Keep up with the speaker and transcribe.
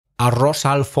Arroz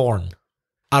al forn.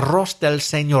 Arroz del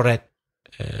senyoret.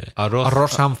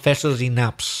 Arroz amb fessos I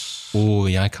naps. Oh,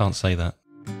 yeah, I can't say that.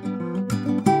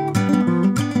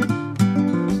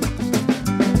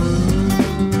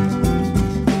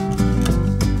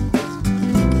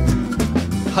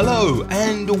 Hello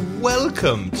and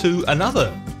welcome to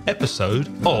another episode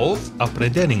of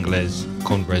Aprender Inglés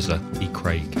con Reza y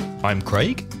Craig. I'm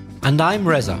Craig. And I'm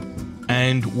Reza.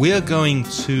 And we're going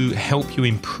to help you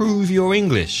improve your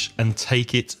English and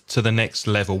take it to the next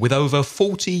level with over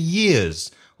 40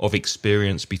 years of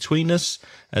experience between us.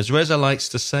 As Reza likes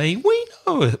to say, we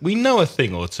know a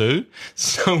thing or two.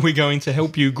 So we're going to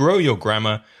help you grow your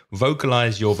grammar,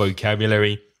 vocalize your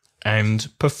vocabulary, and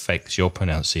perfect your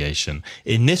pronunciation.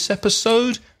 In this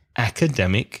episode,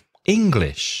 academic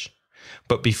English.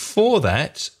 But before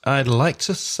that, I'd like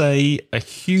to say a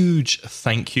huge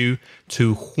thank you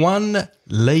to Juan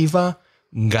Leiva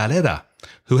Galera,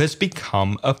 who has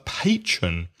become a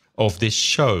patron of this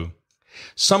show.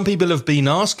 Some people have been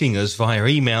asking us via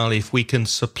email if we can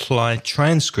supply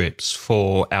transcripts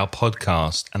for our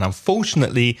podcast. And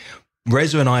unfortunately,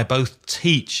 Reza and I both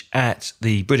teach at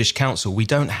the British Council. We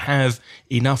don't have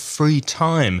enough free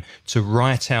time to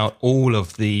write out all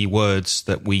of the words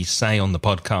that we say on the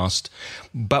podcast.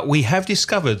 But we have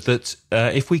discovered that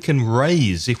if we can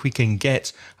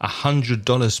get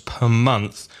 $100 per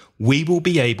month, we will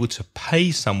be able to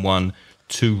pay someone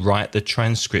to write the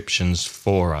transcriptions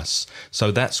for us.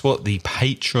 So that's what the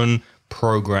Patreon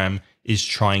program is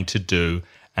trying to do.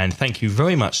 And thank you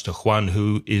very much to Juan,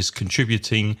 who is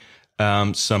contributing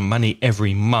some money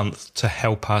every month to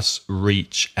help us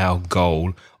reach our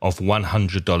goal of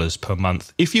 $100 per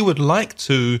month. If you would like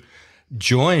to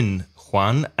join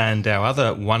Juan and our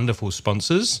other wonderful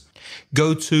sponsors,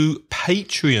 go to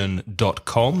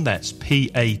patreon.com, that's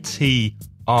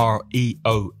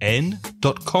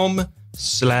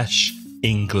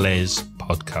patreon.com/Inglés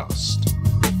podcast.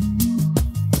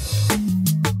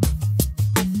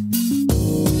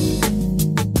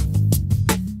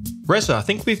 Reza, I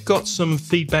think we've got some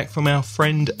feedback from our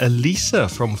friend Elisa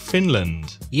from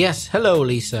Finland. Yes, hello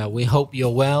Lisa. We hope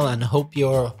you're well and hope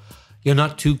you're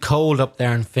not too cold up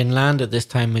there in Finland at this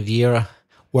time of year.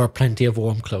 Wear plenty of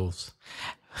warm clothes.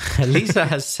 Lisa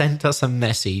has sent us a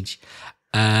message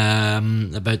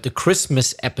about the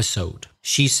Christmas episode.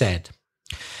 She said,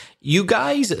 "You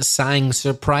guys sang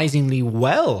surprisingly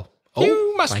well."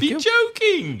 You must be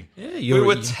joking. Yeah, we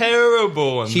were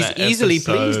terrible on she's that easily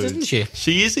episode. pleased, isn't she?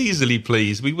 She is easily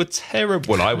pleased. We were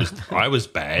terrible. I was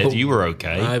bad. You were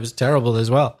okay. I was terrible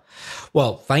as well.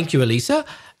 Well, thank you, Elisa.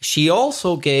 She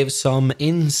also gave some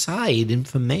inside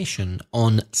information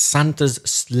on Santa's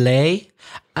sleigh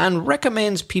and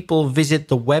recommends people visit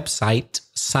the website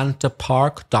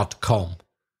santapark.com.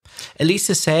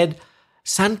 Elisa said,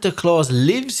 Santa Claus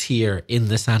lives here in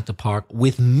the Santa Park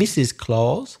with Mrs.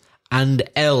 Claus and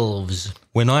elves.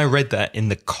 When I read that in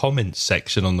the comments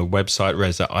section on the website,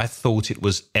 Reza, I thought it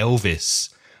was Elvis.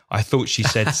 I thought she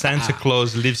said Santa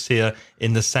Claus lives here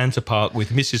in the Santa Park with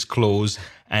Mrs. Claus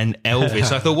and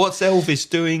Elvis. I thought, what's Elvis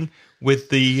doing with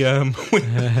the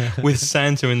with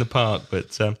Santa in the park?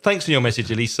 But thanks for your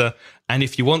message, Elisa. And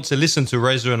if you want to listen to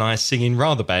Reza and I singing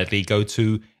rather badly, go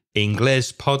to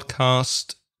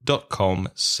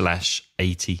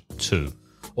inglespodcast.com/82.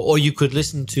 Or you could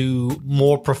listen to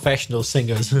more professional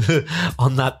singers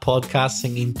on that podcast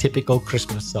singing typical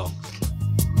Christmas songs.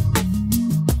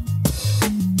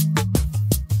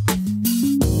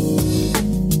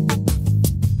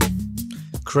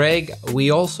 Craig,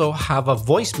 we also have a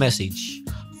voice message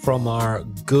from our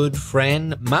good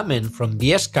friend Mamin from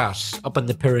Biescas up in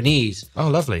the Pyrenees. Oh,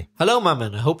 lovely. Hello,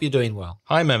 Mamin. I hope you're doing well.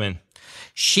 Hi, Mamin.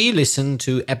 She listened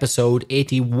to episode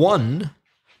 81.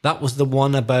 That was the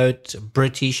one about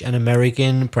British and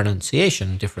American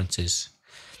pronunciation differences.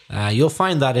 You'll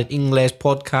find that at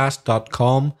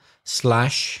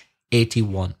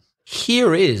inglespodcast.com/81.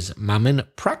 Here is Mamin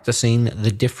practicing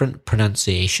the different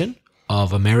pronunciation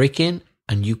of American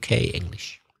and UK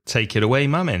English. Take it away,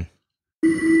 Mamin.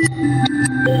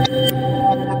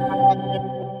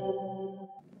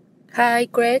 Hi,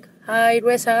 Craig. Hi,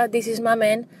 Reza. This is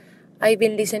Mamen. I've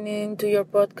been listening to your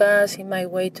podcast in my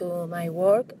way to my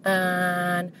work.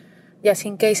 And just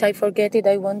in case I forget it,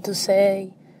 I want to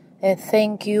say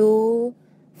thank you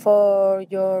for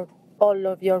all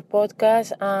of your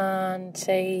podcasts and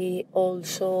say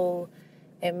also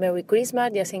Merry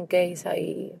Christmas, just in case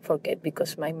I forget,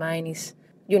 because my mind is,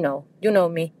 you know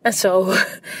me. And so,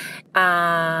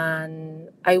 and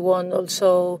I want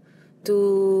also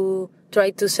to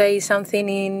try to say something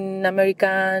in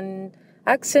American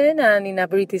accent and in a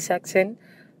British accent.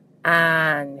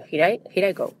 And here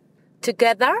I go.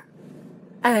 Together,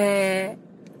 Uh,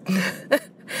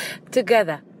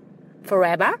 together.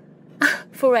 Forever?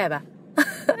 Forever.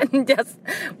 Just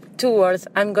 2 words.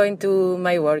 I'm going to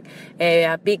my work.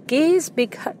 A big kiss,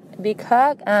 big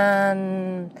hug,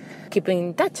 and keep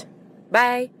in touch.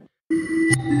 Bye.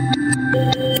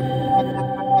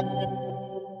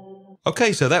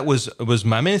 Okay, so that was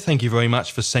Mamin. Thank you very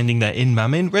much for sending that in,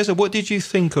 Mamin. Reza, what did you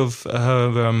think of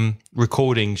her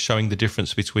recording showing the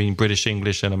difference between British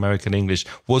English and American English?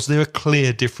 Was there a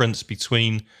clear difference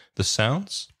between the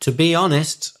sounds? To be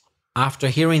honest, after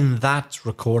hearing that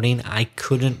recording, I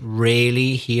couldn't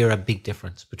really hear a big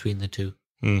difference between the two.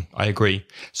 I agree.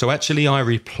 So actually, I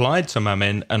replied to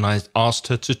Mamin and I asked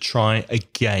her to try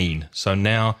again. So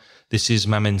now this is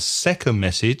Mamin's second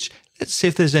message. Let's see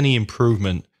if there's any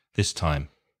improvement this time.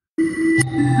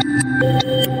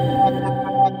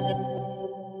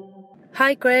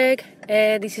 Hi, Craig.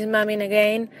 This is Mamin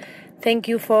again. Thank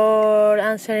you for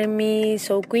answering me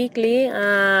so quickly.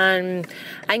 And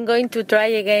I'm going to try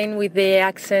again with the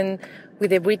accent, with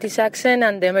the British accent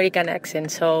and the American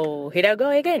accent. So here I go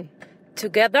again.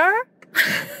 Together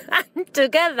and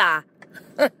together.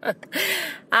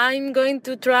 I'm going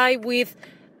to try with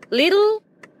little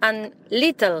and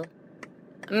little.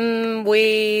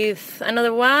 With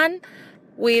another one,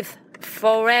 with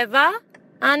forever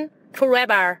and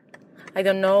forever. I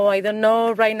don't know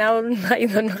right now. I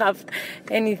don't have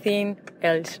anything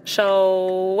else.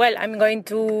 So, well, I'm going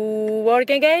to work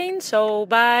again. So,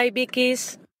 bye, big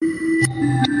kiss.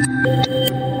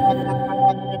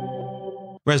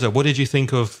 Reza, what did you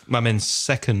think of Mamin's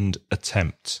second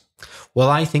attempt? Well,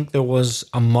 I think there was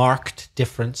a marked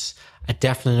difference, a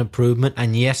definite improvement.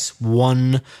 And yes,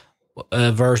 one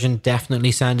version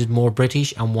definitely sounded more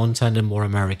British and one sounded more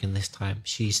American this time.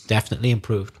 She's definitely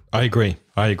improved. I agree.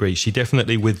 She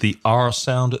definitely, with the R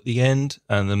sound at the end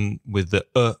and then with the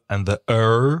and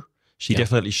the she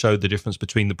definitely showed the difference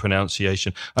between the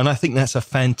pronunciation. And I think that's a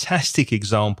fantastic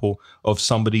example of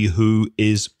somebody who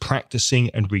is practicing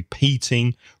and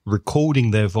repeating, recording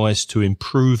their voice to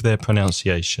improve their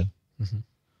pronunciation. Mm-hmm.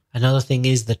 Another thing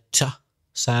is the t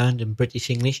sound in British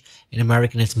English. In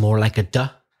American, it's more like a duh.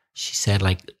 She said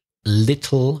like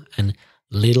little and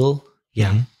little.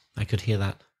 Yeah, I could hear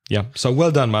that. Yeah. So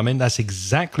well done, Mamin. That's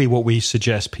exactly what we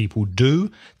suggest people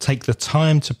do. Take the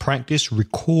time to practice,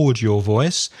 record your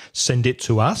voice, send it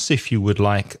to us if you would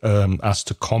like us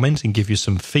to comment and give you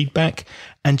some feedback,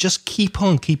 and just keep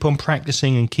on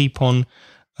practicing and keep on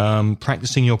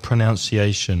practicing your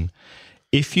pronunciation.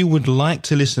 If you would like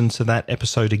to listen to that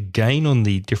episode again on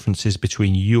the differences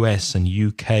between US and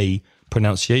UK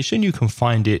pronunciation, you can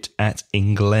find it at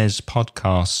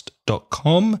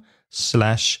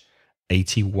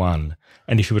inglespodcast.com/81.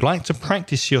 And if you would like to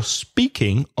practice your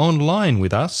speaking online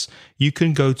with us, you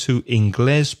can go to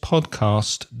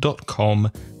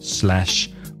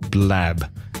inglespodcast.com/blab.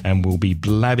 And we'll be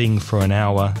blabbing for an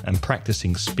hour and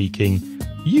practicing speaking,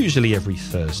 usually every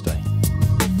Thursday.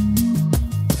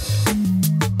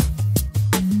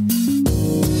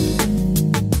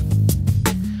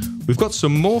 We've got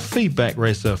some more feedback,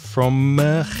 Reza, from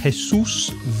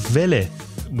Jesus Velez.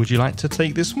 Would you like to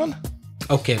take this one?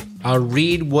 Okay, I'll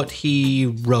read what he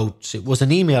wrote. It was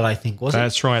an email, I think, was it?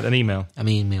 That's right, an email. An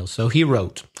email. So he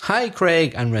wrote, "Hi,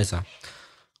 Craig and Reza.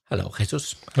 Hello,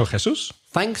 Jesus. Hello, Jesus.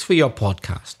 Thanks for your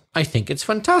podcast. I think it's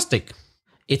fantastic.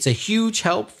 It's a huge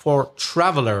help for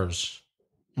travelers."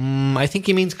 I think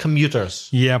he means commuters.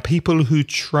 Yeah, people who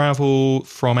travel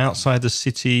from outside the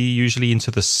city, usually into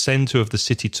the center of the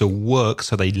city to work.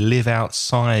 So they live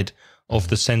outside of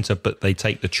the center, but they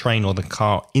take the train or the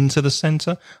car into the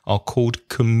center, are called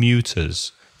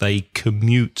commuters. They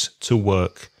commute to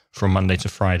work from Monday to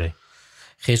Friday.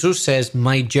 Jesus says,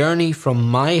 my journey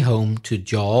from my home to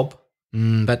job,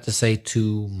 better say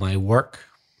to my work,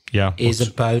 is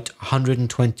about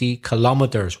 120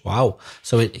 kilometers. Wow.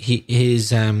 So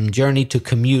his journey to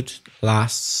commute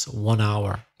lasts 1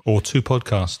 hour. Or 2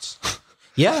 podcasts.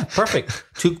 Yeah, perfect.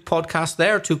 2 podcasts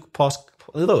there, 2 podcasts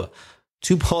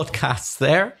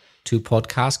there, 2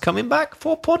 podcasts coming back,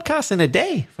 4 podcasts in a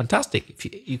day. Fantastic. If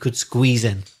you could squeeze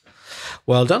in.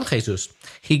 Well done, Jesus.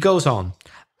 He goes on.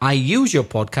 I use your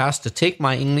podcast to take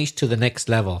my English to the next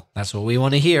level. That's what we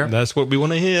want to hear. That's what we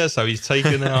want to hear. So he's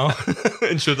taken our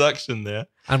introduction there.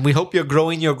 And we hope you're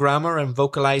growing your grammar and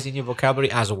vocalizing your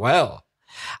vocabulary as well.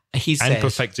 He says, and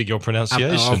perfecting your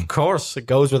pronunciation. Of course, it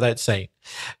goes without saying.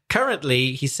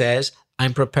 Currently, he says,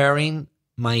 I'm preparing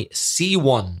my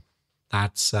C1.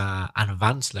 That's an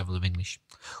advanced level of English.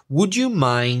 Would you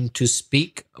mind to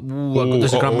speak?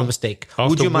 There's a grammar mistake.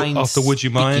 Would you mind? Would you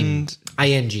mind?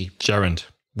 ING. Gerund.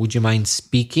 Would you mind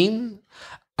speaking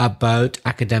about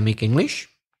academic English?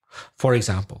 For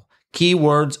example,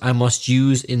 keywords I must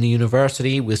use in the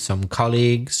university with some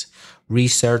colleagues,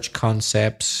 research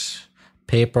concepts,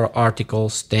 paper, article,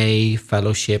 stay,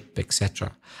 fellowship,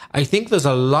 etc. I think there's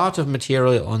a lot of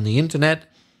material on the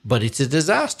internet, but it's a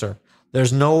disaster.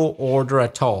 There's no order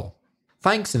at all.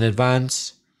 Thanks in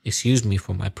advance, excuse me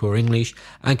for my poor English,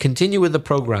 and continue with the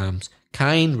programs.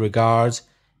 Kind regards,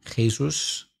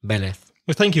 Jesus Belez.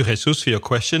 Well, thank you, Jesus, for your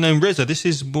question. And Reza, this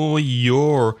is more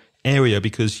your area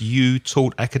because you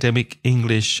taught academic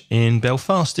English in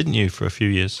Belfast, didn't you, for a few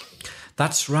years?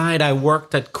 That's right. I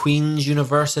worked at Queen's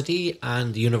University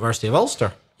and the University of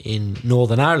Ulster in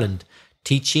Northern Ireland,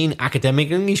 teaching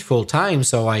academic English full time.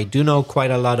 So I do know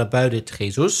quite a lot about it,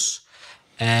 Jesus.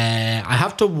 I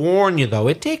have to warn you, though,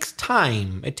 it takes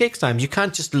time. It takes time. You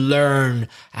can't just learn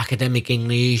academic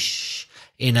English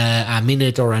in a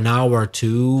minute or an hour or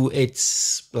two.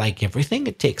 It's like everything.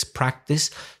 It takes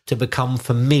practice to become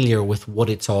familiar with what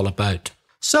it's all about.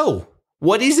 So,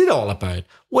 what is it all about?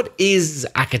 What is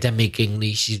academic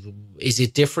English? Is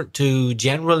it different to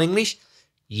general English?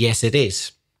 Yes, it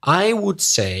is. I would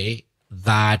say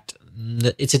that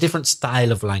it's a different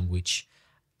style of language.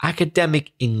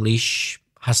 Academic English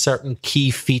has certain key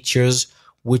features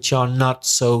which are not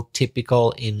so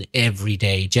typical in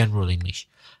everyday general English.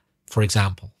 For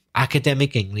example,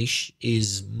 academic English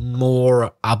is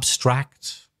more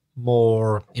abstract,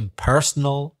 more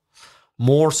impersonal,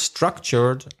 more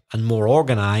structured and more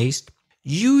organized,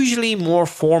 usually more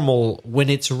formal when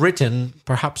it's written,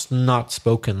 perhaps not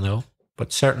spoken though,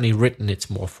 but certainly written it's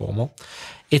more formal.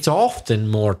 It's often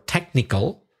more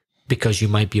technical because you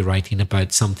might be writing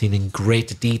about something in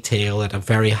great detail at a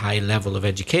very high level of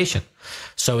education.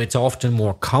 So it's often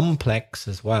more complex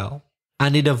as well.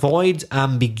 And it avoids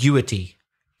ambiguity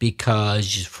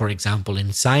because, for example,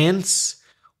 in science,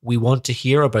 we want to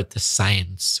hear about the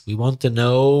science. We want to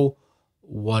know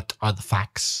what are the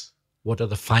facts, what are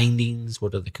the findings,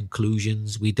 what are the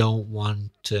conclusions. We don't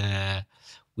want to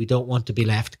be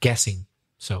left guessing.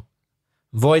 So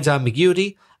avoids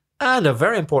ambiguity. And a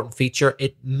very important feature,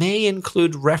 it may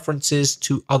include references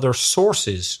to other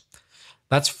sources.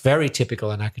 That's very typical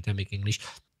in academic English.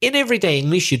 In everyday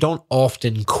English, you don't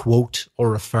often quote or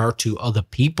refer to other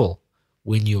people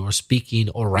when you're speaking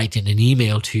or writing an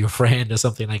email to your friend or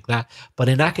something like that. But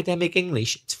in academic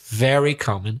English, it's very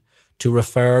common to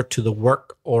refer to the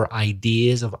work or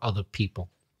ideas of other people.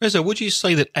 Reza, would you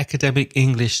say that academic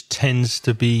English tends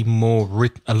to be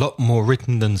a lot more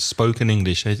written than spoken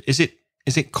English? Is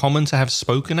it common to have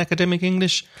spoken academic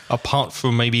English, apart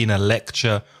from maybe in a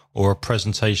lecture or a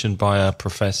presentation by a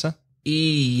professor?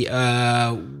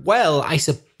 Well, I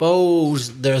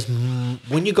suppose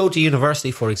when you go to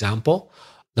university, for example,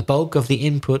 the bulk of the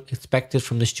input expected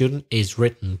from the student is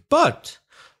written, but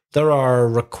there are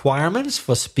requirements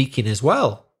for speaking as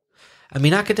well. I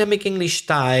mean, academic English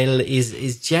style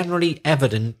is generally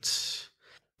evident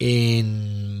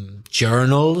in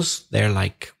journals. They're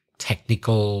like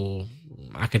technical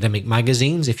academic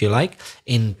magazines, if you like,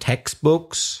 in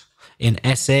textbooks, in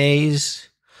essays,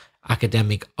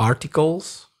 academic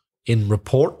articles, in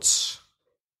reports,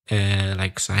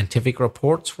 like scientific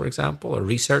reports, for example, or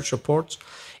research reports,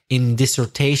 in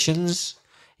dissertations,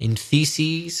 in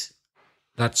theses.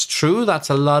 That's true. That's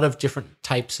a lot of different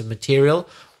types of material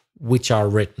which are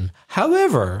written.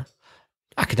 However,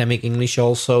 academic English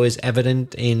also is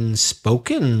evident in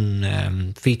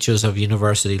spoken features of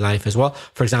university life as well.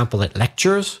 For example, at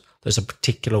lectures, there's a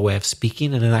particular way of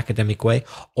speaking in an academic way,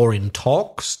 or in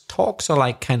talks. Talks are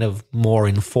like kind of more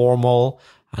informal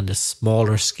and a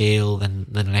smaller scale than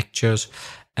lectures.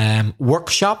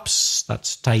 Workshops,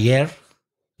 that's taller,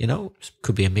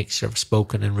 could be a mixture of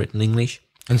spoken and written English.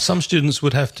 And some students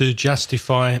would have to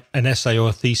justify an essay or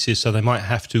a thesis, so they might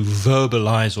have to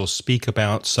verbalize or speak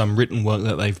about some written work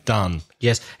that they've done.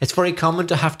 Yes, it's very common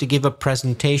to have to give a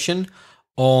presentation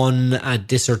on a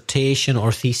dissertation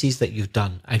or thesis that you've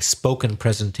done, a spoken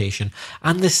presentation.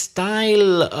 And the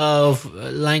style of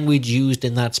language used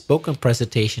in that spoken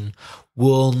presentation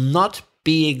will not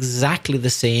be exactly the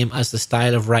same as the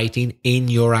style of writing in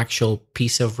your actual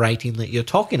piece of writing that you're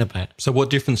talking about. So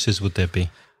what differences would there be?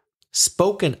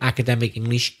 Spoken academic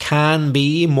English can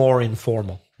be more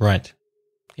informal. Right.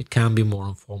 It can be more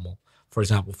informal, for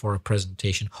example, for a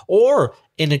presentation or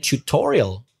in a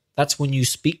tutorial. That's when you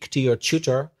speak to your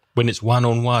tutor. When it's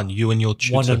one-on-one, you and your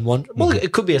tutor. One-on-one. Well,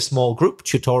 it could be a small group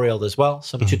tutorial as well.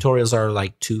 Some tutorials are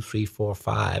like 2, 3, 4,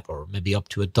 5, or maybe up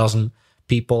to a dozen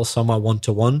people. Some are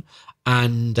one-to-one.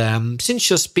 And since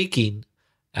you're speaking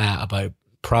about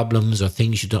problems or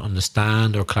things you don't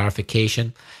understand or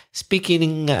clarification,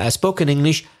 spoken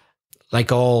English,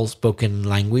 like all spoken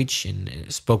language in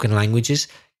spoken languages,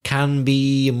 can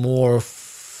be more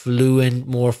fluent,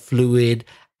 more fluid,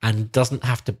 and doesn't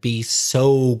have to be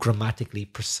so grammatically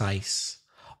precise.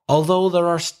 Although there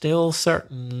are still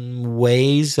certain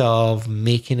ways of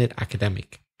making it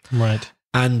academic. Right.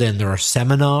 And then there are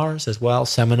seminars as well.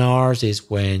 Seminars is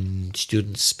when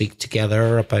students speak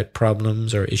together about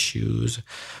problems or issues.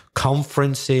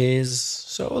 Conferences.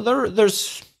 So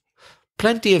there's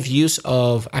plenty of use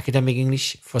of academic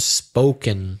English for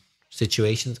spoken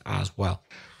situations as well.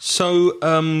 So,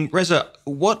 Reza,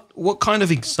 what kind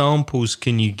of examples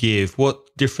can you give?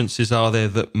 What differences are there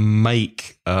that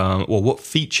make, or what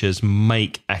features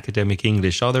make academic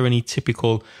English? Are there any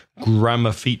typical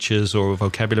grammar features or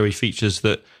vocabulary features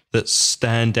that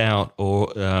stand out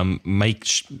or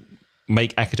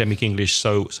make academic English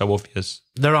so obvious?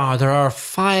 There are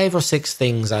 5 or 6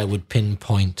 things I would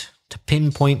pinpoint. To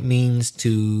pinpoint means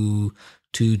to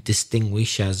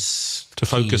distinguish as to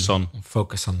focus on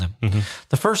them. Mm-hmm.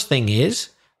 The first thing is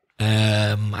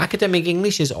academic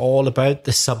English is all about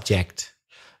the subject.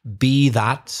 Be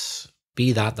that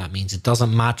means it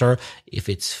doesn't matter if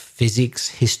it's physics,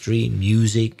 history,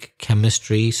 music,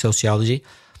 chemistry, sociology.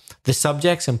 The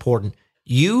subject's important.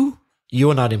 You're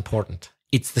not important.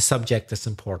 It's the subject that's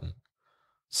important.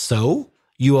 So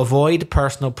you avoid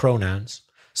personal pronouns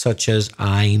such as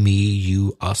I, me,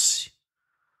 you, us.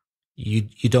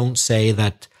 You don't say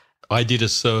that I did a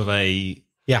survey.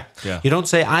 Yeah. You don't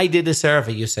say I did a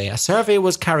survey. You say a survey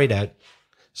was carried out.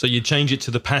 So you change it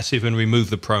to the passive and remove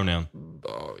the pronoun.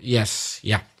 Yes.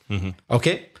 Yeah. Mm-hmm.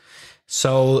 Okay.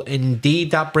 So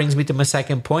indeed, that brings me to my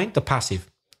second point, the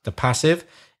passive. The passive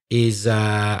is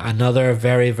another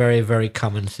very, very, very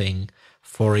common thing.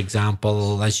 For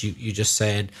example, as you just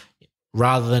said,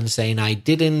 rather than saying I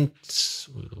didn't,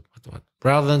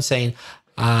 rather than saying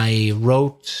I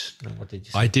wrote, no, what did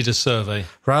you say? I did a survey.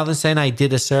 Rather than saying I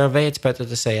did a survey, it's better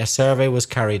to say a survey was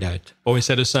carried out. Or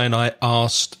instead of saying I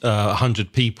asked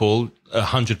 100 people,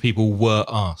 100 people were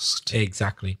asked.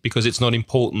 Exactly. Because it's not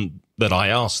important that I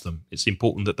asked them. It's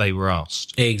important that they were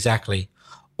asked. Exactly.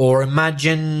 Or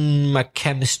imagine a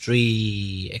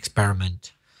chemistry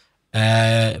experiment.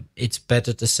 It's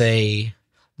better to say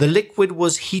the liquid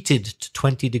was heated to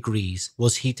 20 degrees,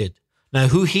 was heated. Now,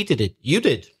 who heated it? You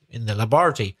did. In the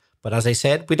laboratory. But as I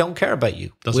said, we don't care about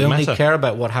you. Doesn't we only matter. Care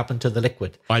about what happened to the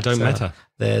liquid. I don't matter.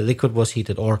 The liquid was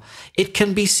heated. Or it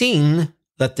can be seen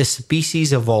that the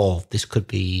species evolved. This could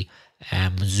be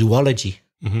zoology.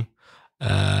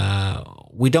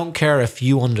 Mm-hmm. We don't care if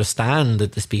you understand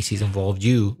that the species evolved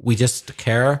you. We just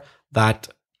care that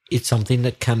it's something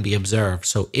that can be observed.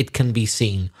 So it can be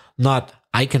seen. Not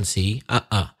I can see.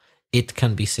 It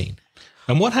can be seen.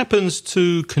 And what happens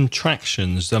to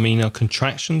contractions? I mean, are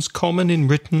contractions common in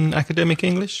written academic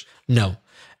English? No,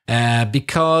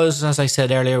 because, as I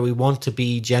said earlier, we want to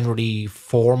be generally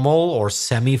formal or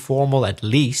semi-formal at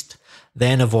least,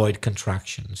 then avoid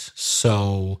contractions.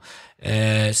 So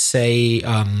say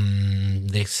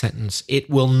the sentence, it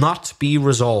will not be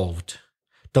resolved.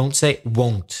 Don't say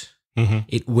won't. Mm-hmm.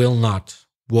 It will not.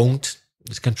 Won't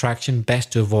is contraction,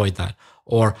 best to avoid that.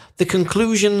 Or the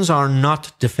conclusions are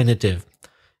not definitive.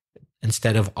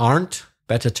 Instead of aren't,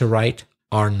 better to write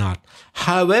are not.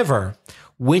 However,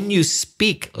 when you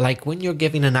speak, like when you're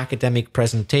giving an academic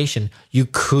presentation, you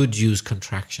could use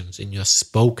contractions in your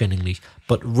spoken English,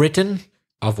 but written,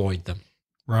 avoid them.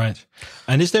 Right.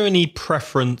 And is there any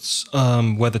preference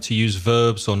whether to use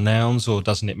verbs or nouns, or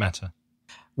doesn't it matter?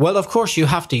 Well, of course, you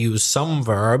have to use some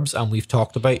verbs, and we've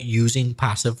talked about using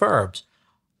passive verbs.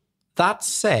 That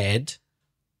said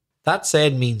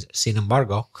means sin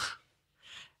embargo.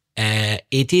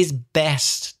 It is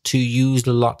best to use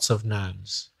lots of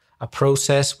nouns, a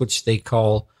process which they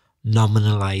call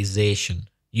nominalization,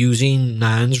 using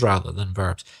nouns rather than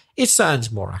verbs. It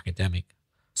sounds more academic.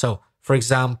 So, for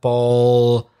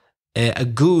example, a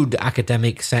good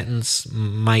academic sentence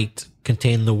might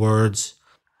contain the words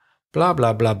blah,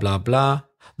 blah, blah, blah, blah.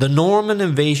 The Norman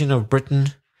invasion of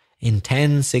Britain in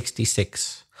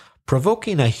 1066,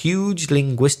 provoking a huge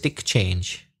linguistic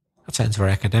change. That sounds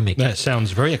very academic. That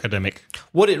sounds very academic.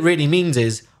 What it really means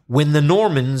is when the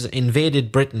Normans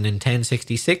invaded Britain in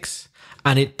 1066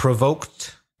 and it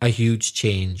provoked a huge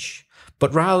change.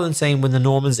 But rather than saying when the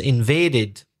Normans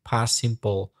invaded, past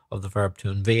simple of the verb to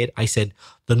invade, I said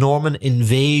the Norman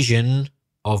invasion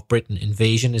of Britain.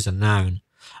 Invasion is a noun.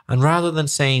 And rather than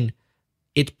saying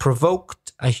it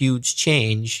provoked a huge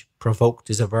change, provoked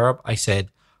is a verb, I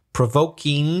said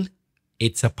provoking,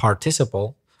 it's a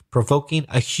participle, provoking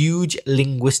a huge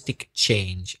linguistic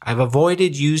change. I've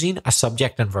avoided using a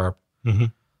subject and verb. Mm-hmm.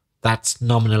 That's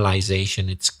nominalization.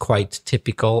 It's quite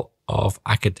typical of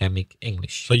academic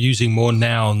English. So using more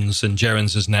nouns and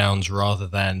gerunds as nouns rather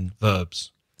than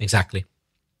verbs. Exactly.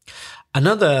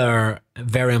 Another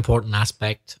very important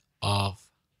aspect of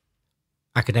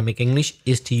academic English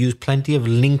is to use plenty of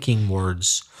linking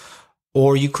words,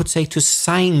 or you could say to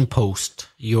signpost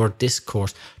your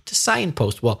discourse. To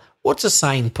signpost, well, what's a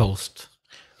signpost?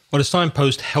 Well, a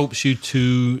signpost helps you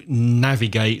to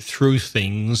navigate through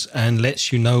things and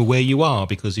lets you know where you are,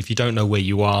 because if you don't know where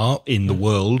you are in the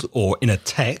world or in a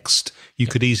text, you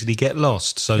could easily get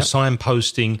lost. So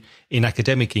signposting in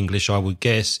academic English, I would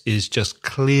guess, is just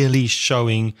clearly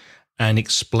showing and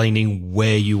explaining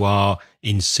where you are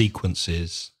in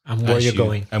sequences. And where you're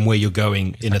going. And where you're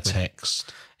going in a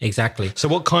text. Exactly. So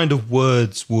what kind of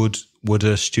words would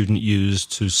a student use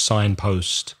to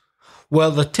signpost?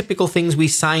 Well, the typical things we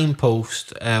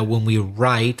signpost when we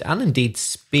write and indeed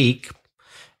speak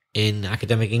in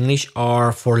academic English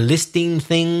are for listing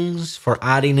things, for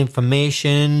adding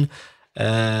information,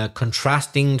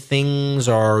 contrasting things,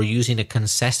 or using a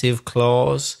concessive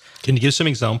clause. Can you give some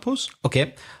examples?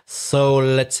 Okay, so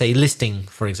let's say listing,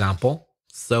 for example.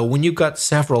 So when you've got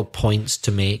several points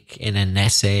to make in an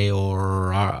essay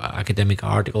or academic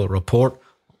article, report,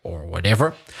 or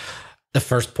whatever, the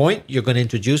first point you're going to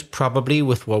introduce probably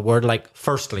with a word like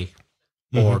firstly,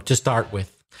 or to start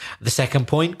with. The second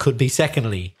point could be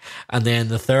secondly. And then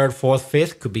the third, fourth,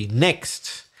 fifth could be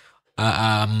next.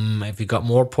 If you've got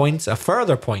more points, a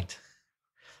further point.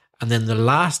 And then the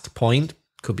last point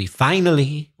could be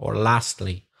finally or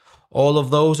lastly. All of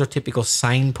those are typical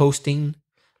signposting,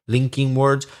 linking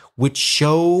words, which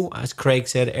show, as Craig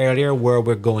said earlier, where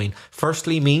we're going.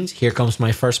 Firstly means, here comes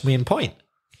my first main point.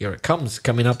 Here it comes,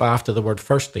 coming up after the word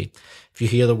firstly. If you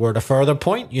hear the word a further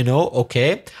point, you know,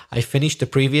 okay, I finished the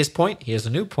previous point, here's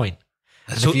a new point.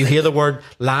 And if you hear the word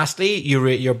lastly,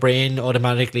 your brain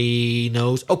automatically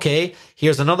knows, okay,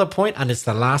 here's another point, and it's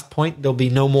the last point. There'll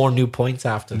be no more new points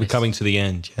after this. We're coming to the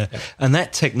end, yeah. And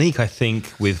that technique, I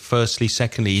think, with firstly,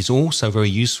 secondly, is also very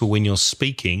useful when you're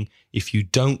speaking if you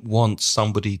don't want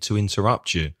somebody to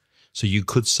interrupt you. So you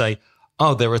could say,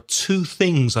 oh, there are two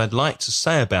things I'd like to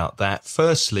say about that.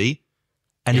 Firstly,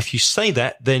 and if you say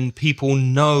that, then people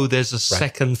know there's a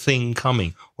second thing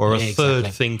coming or a third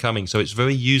thing coming. So it's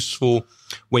very useful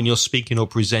when you're speaking or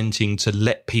presenting to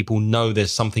let people know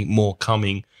there's something more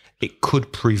coming. It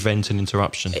could prevent an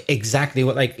interruption. Exactly.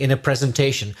 Like in a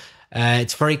presentation,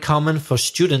 it's very common for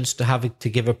students to have to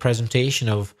give a presentation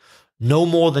of no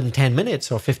more than 10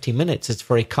 minutes or 15 minutes. It's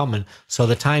very common. So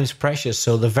the time's precious.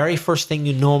 So the very first thing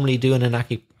you normally do in an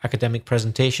academic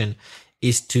presentation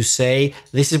is to say,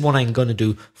 this is what I'm going to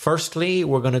do. Firstly,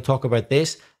 we're going to talk about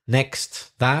this.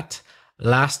 Next, that.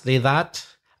 Lastly, that.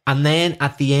 And then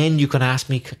at the end, you can ask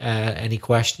me any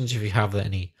questions if you have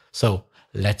any. So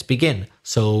let's begin.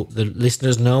 So the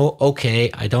listeners know,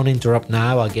 okay, I don't interrupt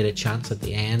now. I'll get a chance at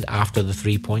the end after the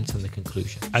 3 points and the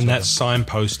conclusion. And so that's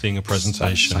signposting a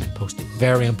presentation. Signposting,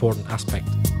 very important aspect.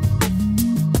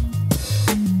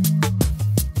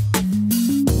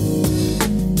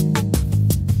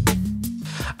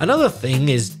 Another thing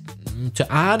is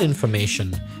to add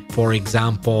information. For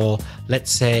example,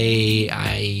 let's say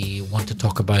I want to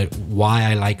talk about why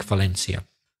I like Valencia.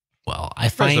 Well, I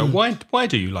find... Why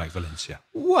do you like Valencia?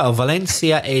 Well,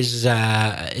 Valencia is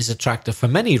attractive for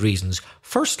many reasons.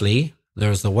 Firstly,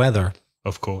 there's the weather.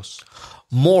 Of course.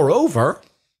 Moreover,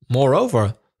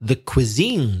 the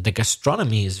cuisine, the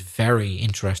gastronomy is very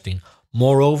interesting.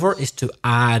 Moreover is to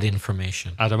add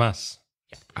information. Además.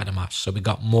 Yeah, además. So we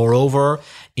got moreover,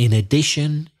 in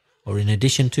addition, or in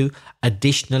addition to,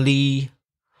 additionally,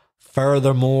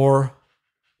 furthermore,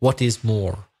 what is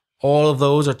more? All of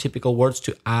those are typical words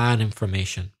to add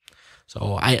information.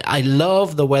 So I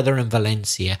love the weather in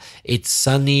Valencia. It's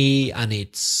sunny and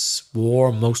it's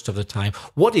warm most of the time.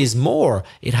 What is more,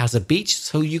 it has a beach,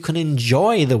 so you can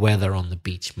enjoy the weather on the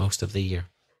beach most of the year.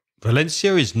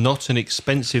 Valencia is not an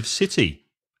expensive city.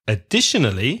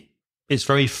 Additionally, it's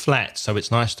very flat, so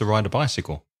it's nice to ride a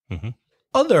bicycle. Mm-hmm.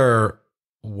 Other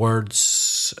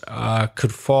words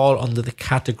could fall under the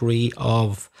category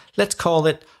of, let's call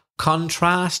it,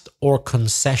 contrast or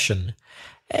concession.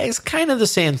 It's kind of the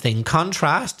same thing.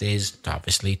 Contrast is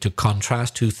obviously to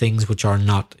contrast two things which are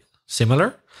not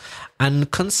similar.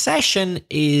 And concession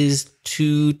is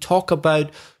to talk about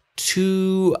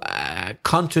two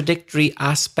contradictory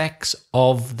aspects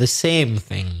of the same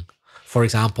thing. For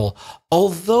example,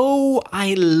 although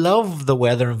I love the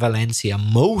weather in Valencia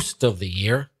most of the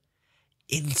year,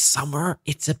 in summer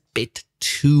it's a bit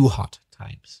too hot at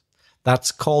times.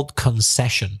 That's called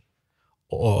concession.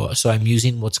 So I'm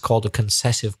using what's called a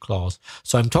concessive clause.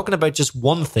 So I'm talking about just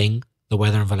one thing, the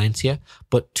weather in Valencia,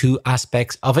 but two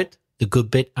aspects of it the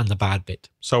good bit and the bad bit.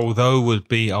 So although would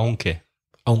be aunque.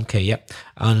 Okay, yeah.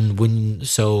 And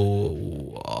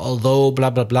although blah,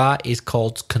 blah, blah is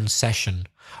called concession.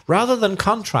 Rather than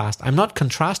contrast, I'm not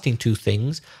contrasting two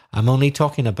things. I'm only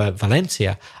talking about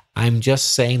Valencia. I'm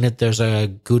just saying that there's a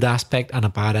good aspect and a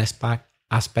bad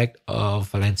aspect of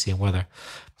Valencian weather.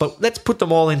 But let's put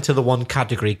them all into the one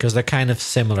category because they're kind of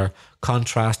similar.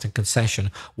 Contrast and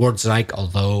concession. Words like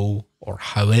although or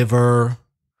however,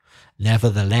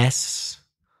 nevertheless,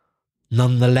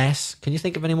 nonetheless. Can you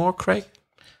think of any more, Craig?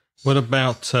 What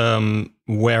about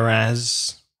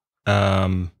whereas,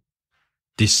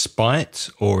 despite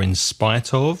or in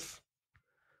spite of,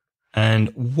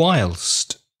 and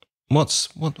whilst?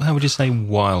 How would you say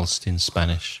whilst in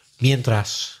Spanish?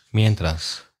 Mientras.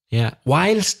 Yeah.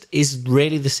 Whilst is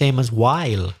really the same as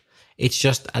while. It's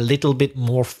just a little bit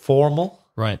more formal.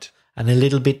 Right. And a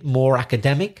little bit more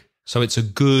academic. So it's a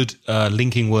good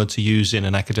linking word to use in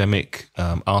an academic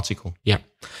article. Yeah.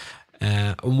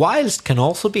 Whilst can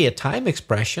also be a time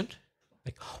expression.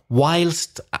 Like,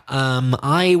 whilst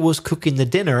I was cooking the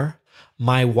dinner,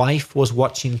 my wife was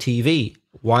watching TV.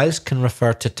 Whilst can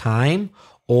refer to time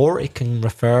or it can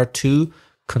refer to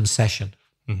concession.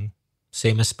 Mm-hmm.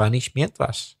 Same as Spanish,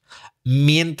 mientras.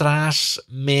 Mientras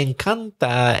me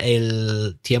encanta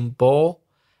el tiempo,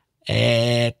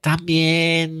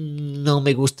 también no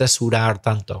me gusta sudar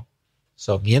tanto.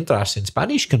 So mientras in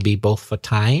Spanish can be both for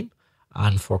time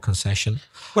and for concession.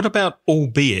 What about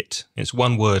albeit? It's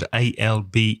one word,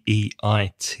 albeit.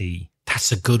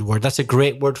 That's a good word. That's a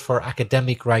great word for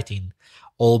academic writing.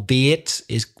 Albeit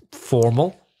is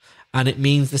formal, and it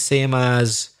means the same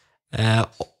as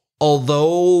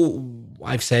although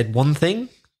I've said one thing,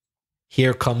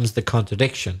 here comes the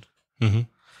contradiction. Mm-hmm.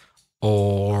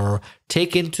 Or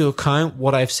take into account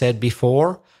what I've said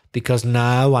before, because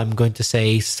now I'm going to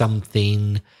say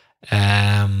something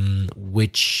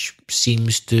which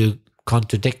seems to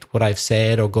contradict what I've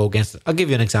said or go against it. I'll give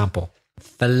you an example.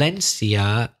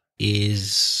 Valencia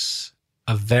is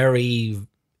a very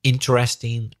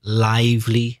interesting,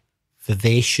 lively,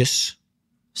 vivacious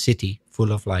city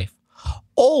full of life,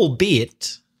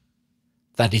 albeit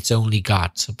that it's only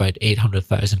got about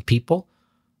 800,000 people.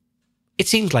 It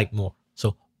seems like more.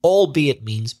 So albeit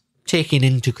means taking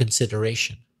into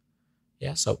consideration.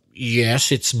 Yeah. So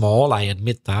yes, it's small. I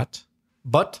admit that,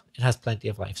 but it has plenty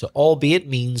of life. So albeit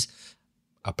means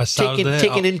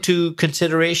taking into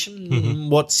consideration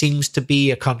what seems to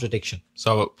be a contradiction.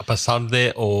 So a pesar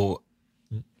de or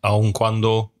aun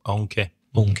cuando, aunque.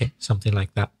 Aunque, something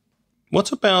like that.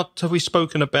 What about, have we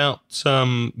spoken about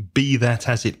be that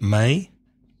as it may?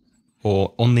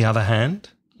 Or on the other hand?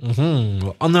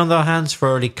 Mm-hmm. On the other hand, it's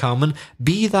fairly common.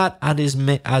 Be that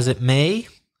as it may.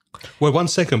 Well, 1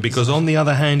 second, because on the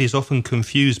other hand is often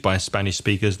confused by Spanish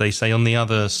speakers. They say on the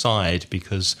other side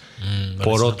because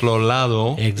por otro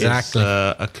lado exactly.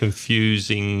 It's a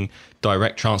confusing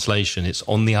direct translation. It's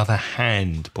on the other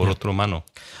hand, por otro mano.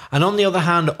 And on the other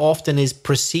hand often is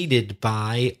preceded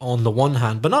by on the one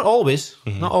hand, but not always.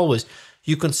 Mm-hmm. Not always.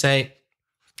 You can say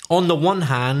on the one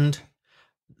hand,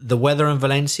 the weather in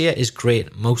Valencia is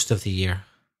great most of the year.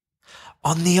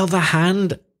 On the other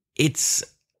hand, it's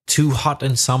too hot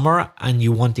in summer and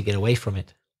you want to get away from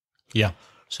it. Yeah.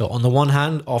 So on the one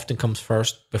hand often comes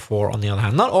first before on the other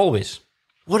hand. Not always.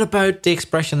 What about the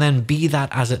expression then, be that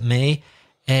as it may?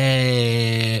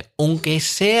 Aunque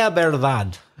sea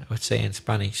verdad, I would say in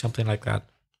Spanish, something like that.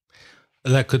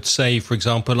 That could say, for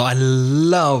example, I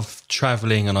love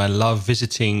traveling and I love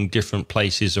visiting different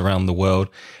places around the world.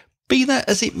 Be that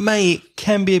as it may, it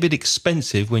can be a bit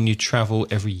expensive when you travel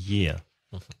every year.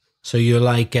 So you're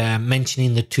like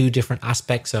mentioning the two different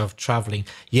aspects of traveling.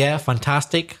 Yeah,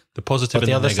 fantastic. The positive but and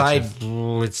the other negative.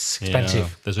 side, it's expensive.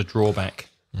 Yeah, there's a drawback.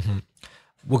 Mm-hmm.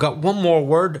 We've got one more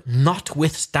word,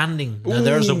 notwithstanding. Now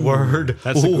there's a word.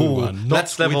 That's a good one.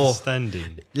 That's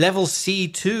Notwithstanding. Level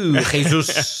C2,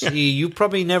 Jesus. You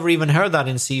probably never even heard that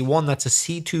in C1. That's a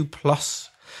C2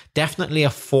 plus. Definitely a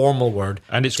formal word.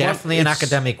 And it's definitely an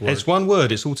academic word. It's one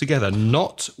word. It's all together.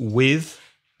 Not with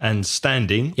and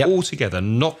standing. Yep. All together.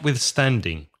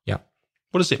 Notwithstanding. Yeah.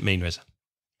 What does it mean, Reza?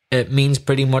 It means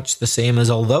pretty much the same as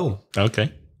although.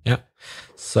 Okay. Yeah.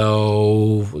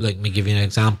 So let me give you an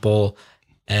example.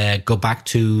 Go back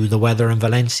to the weather in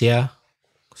Valencia,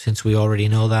 since we already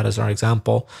know that as our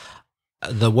example.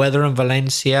 The weather in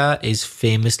Valencia is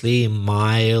famously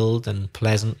mild and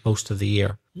pleasant most of the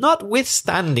year.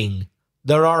 Notwithstanding,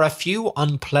 there are a few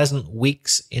unpleasant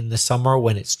weeks in the summer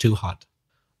when it's too hot.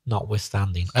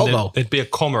 Notwithstanding. And although there'd be a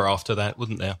comma after that,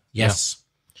 wouldn't there? Yes.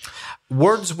 Yeah.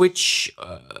 Words which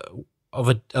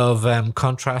of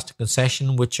contrast and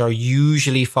concession, which are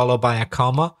usually followed by a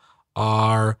comma,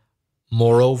 are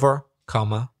moreover,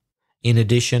 comma, in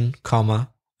addition, comma,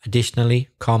 additionally,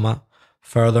 comma,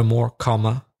 furthermore,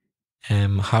 comma,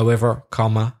 however,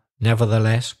 comma,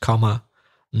 nevertheless, comma,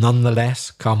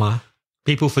 nonetheless, comma.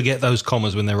 People forget those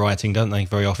commas when they're writing, don't they,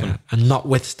 very often? And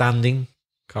notwithstanding,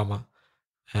 comma,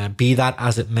 be that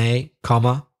as it may,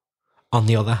 comma, on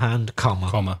the other hand, comma.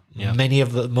 Comma, yeah. Many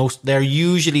of they're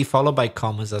usually followed by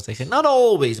commas, as I say. Not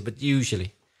always, but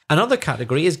usually. Another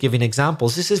category is giving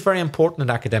examples. This is very important in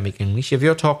academic English. If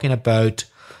you're talking about,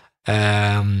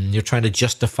 you're trying to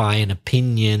justify an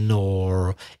opinion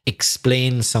or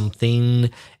explain something,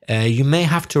 you may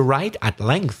have to write at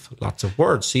length, lots of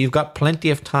words. So you've got plenty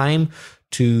of time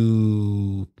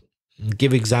to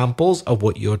give examples of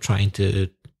what you're trying to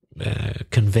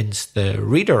convince the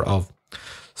reader of.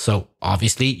 So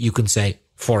obviously you can say,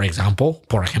 por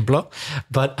ejemplo,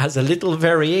 but as a little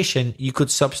variation, you could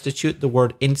substitute the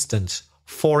word instance.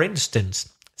 For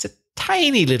instance, it's a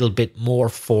tiny little bit more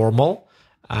formal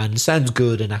and sounds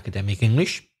good in academic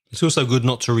English. It's also good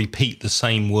not to repeat the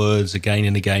same words again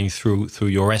and again through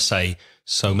your essay.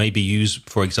 So maybe use,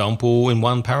 for example, in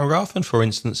one paragraph and for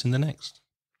instance in the next.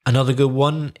 Another good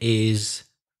one is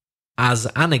as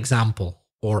an example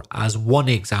or as one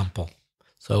example.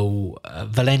 So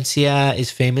Valencia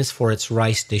is famous for its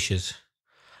rice dishes.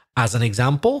 As an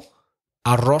example,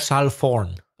 arroz al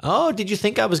forn. Oh, did you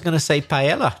think I was going to say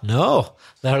paella? No,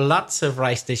 there are lots of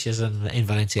rice dishes in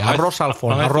Valencia. Arroz al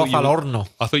forn, arroz al horno.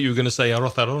 I thought you were going to say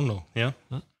arroz al horno, yeah?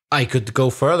 I could go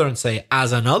further and say,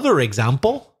 as another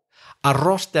example,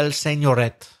 arroz del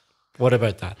señoret. What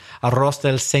about that? Arroz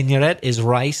del señoret is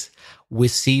rice with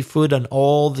seafood, and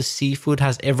all the seafood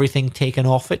has everything taken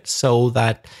off it so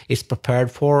that it's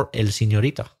prepared for el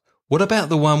señorita. What about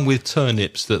the one with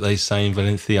turnips that they say in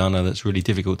Valenciana that's really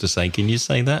difficult to say? Can you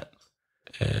say that?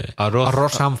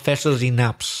 Arroz amb fesos y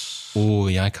naps. Oh,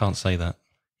 yeah, I can't say that.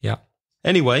 Yeah.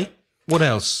 Anyway, what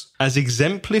else? As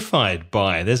exemplified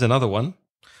by, there's another one.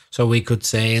 So we could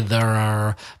say there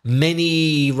are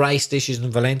many rice dishes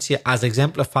in Valencia as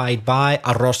exemplified by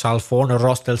arroz al forn,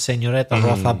 arroz del señoret,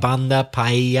 arroz a banda,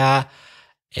 paella,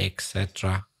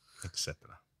 etc. Etc.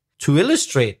 To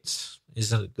illustrate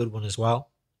is a good one as well.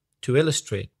 To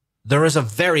illustrate, there is a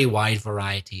very wide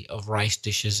variety of rice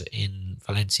dishes in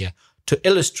Valencia. To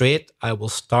illustrate, I will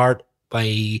start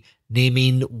by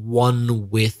naming one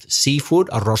with seafood,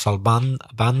 arroz al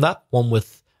banda, one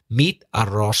with meat,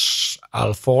 arroz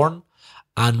al forn,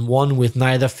 and one with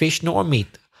neither fish nor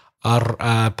meat,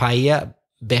 paella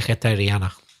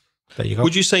vegetariana. There you go.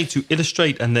 Would you say to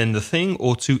illustrate and then the thing,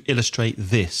 or to illustrate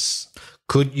this?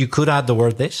 You could add the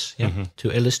word this, yeah,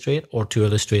 to illustrate, or to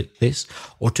illustrate this,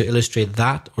 or to illustrate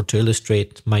that, or to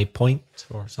illustrate my point,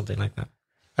 or something like that.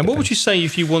 And what would you say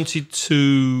if you wanted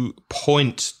to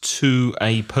point to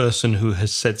a person who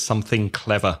has said something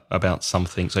clever about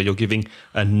something? So you're giving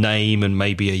a name and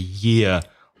maybe a year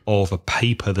of a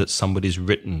paper that somebody's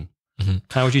written. Mm-hmm.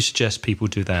 How would you suggest people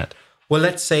do that? Well,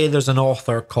 let's say there's an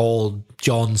author called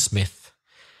John Smith.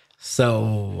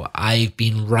 So I've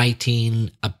been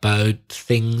writing about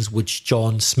things which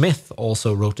John Smith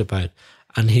also wrote about.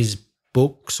 And his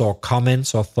books or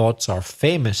comments or thoughts are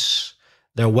famous.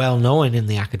 They're well known in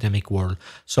the academic world.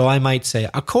 So I might say,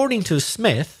 according to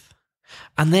Smith,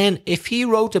 and then if he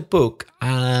wrote a book,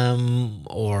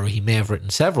 or he may have written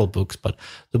several books, but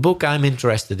the book I'm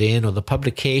interested in, or the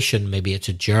publication, maybe it's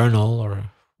a journal or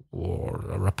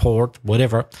a report,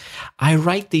 whatever, I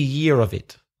write the year of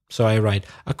it. So I write,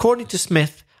 according to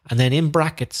Smith, and then in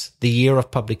brackets, the year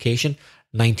of publication,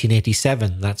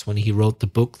 1987. That's when he wrote the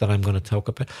book that I'm going to talk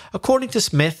about. According to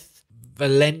Smith,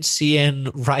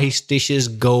 Valencian rice dishes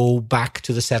go back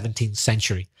to the 17th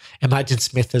century. Imagine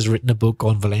Smith has written a book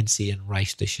on Valencian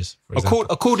rice dishes.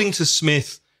 According to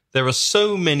Smith, there are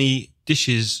so many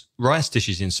rice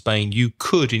dishes in Spain, you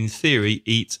could, in theory,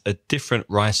 eat a different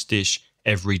rice dish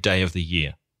every day of the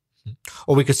year.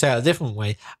 Or we could say it a different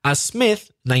way. As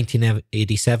Smith,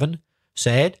 1987,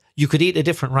 said, you could eat a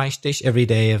different rice dish every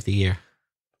day of the year.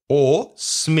 Or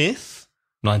Smith,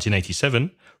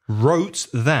 1987, wrote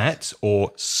that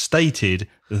or stated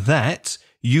that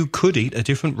you could eat a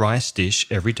different rice dish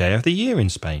every day of the year in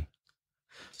Spain.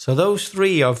 So those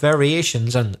three are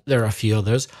variations, and there are a few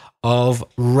others, of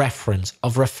reference,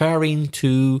 of referring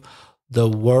to the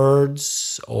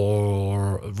words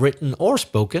or written or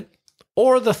spoken,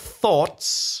 or the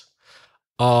thoughts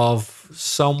of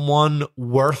someone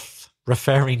worth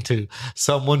referring to,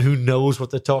 someone who knows what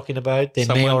they're talking about. They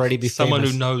may already be famous. Someone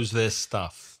who knows their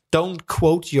stuff. Don't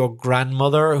quote your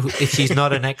grandmother if she's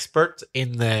not an expert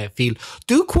in the field.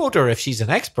 Do quote her if she's an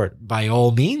expert, by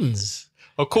all means.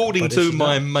 According to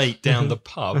my mate down the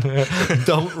pub.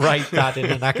 Don't write that in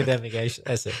an academic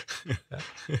essay.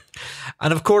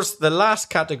 And of course, the last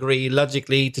category,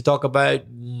 logically, to talk about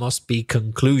must be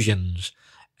conclusions.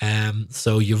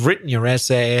 So you've written your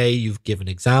essay, you've given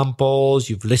examples,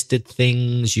 you've listed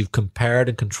things, you've compared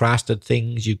and contrasted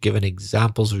things, you've given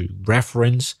examples of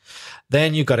reference,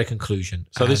 then you've got a conclusion.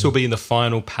 So this will be in the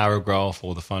final paragraph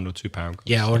or the final 2 paragraphs?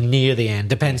 Yeah, or near the end,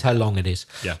 depends how long it is.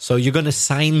 Yeah. So you're going to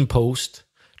signpost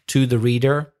to the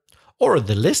reader or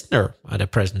the listener at a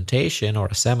presentation or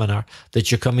a seminar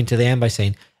that you're coming to the end by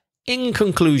saying, in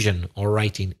conclusion, or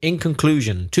writing, in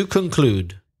conclusion, to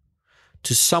conclude,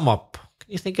 to sum up.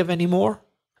 You think of any more?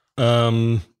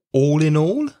 All in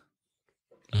all?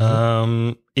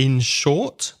 In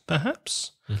short,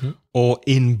 perhaps? Or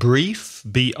in brief,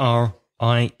 BRIEF,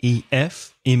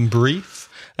 in brief?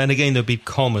 And again, there'll be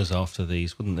commas after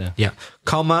these, wouldn't there? Yeah,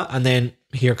 comma, and then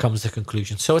here comes the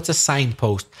conclusion. So it's a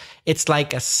signpost. It's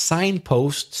like a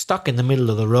signpost stuck in the middle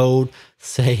of the road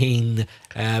saying,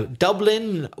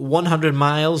 Dublin, 100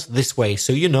 miles this way.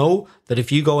 So you know that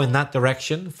if you go in that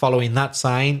direction, following that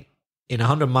sign, in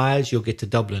 100 miles, you'll get to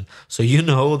Dublin. So you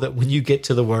know that when you get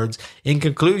to the words, in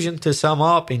conclusion, to sum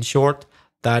up, in short,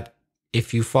 that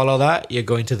if you follow that, you're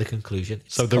going to the conclusion.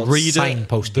 It's so the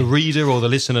reader or the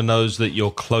listener knows that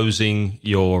you're closing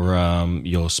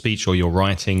your speech or your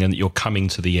writing and that you're coming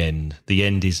to the end. The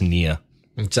end is near.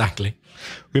 Exactly.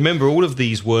 Remember, all of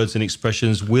these words and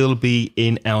expressions will be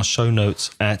in our show notes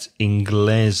at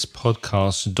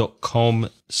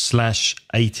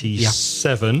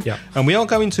inglespodcast.com/87. Yeah. And we are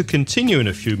going to continue in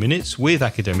a few minutes with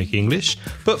academic English.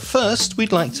 But first,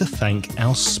 we'd like to thank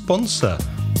our sponsor.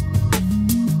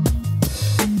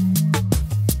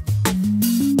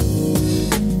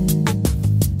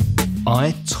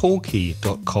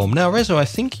 italki.com. Now, Reza, I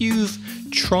think you've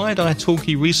tried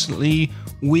italki recently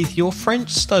with your French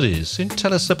studies.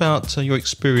 Tell us about your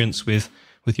experience with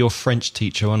your French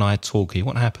teacher on italki.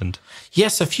 What happened?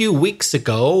 Yes, a few weeks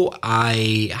ago,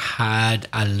 I had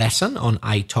a lesson on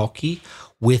italki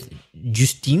with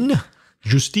Justine,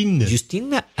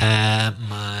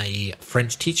 my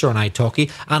French teacher on italki,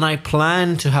 and I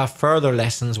plan to have further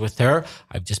lessons with her.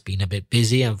 I've just been a bit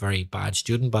busy. I'm a very bad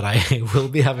student, but I will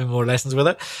be having more lessons with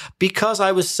her because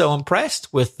I was so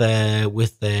impressed with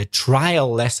the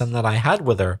trial lesson that I had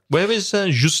with her. Where is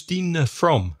Justine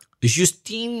from?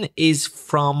 Justine is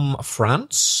from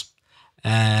France.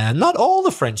 Not all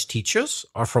the French teachers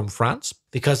are from France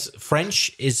because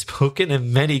French is spoken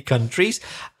in many countries.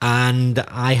 And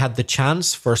I had the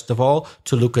chance, first of all,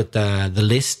 to look at the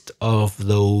list of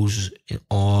those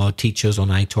teachers on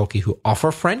italki who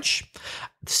offer French,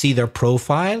 see their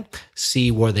profile,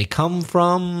 see where they come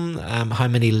from, how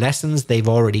many lessons they've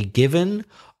already given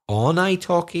on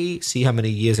italki, see how many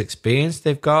years experience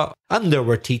they've got. And there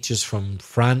were teachers from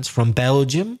France, from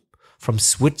Belgium, from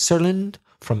Switzerland,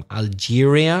 from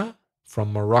Algeria,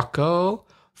 from Morocco,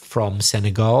 from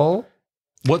Senegal.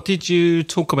 What did you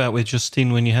talk about with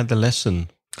Justine when you had the lesson?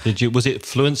 Was it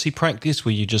fluency practice?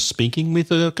 Were you just speaking with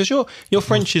her? Because your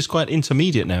French is quite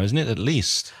intermediate now, isn't it, at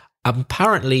least?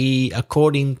 Apparently,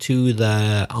 according to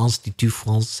the Institut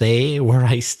Français, where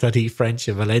I study French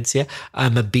in Valencia,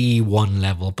 I'm a B1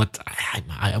 level, but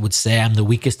I would say I'm the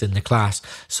weakest in the class.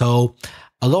 So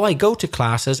although I go to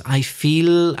classes, I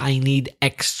feel I need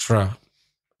extra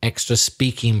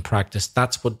speaking practice.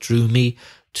 That's what drew me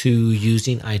to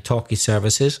using italki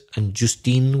services, and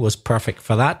Justine was perfect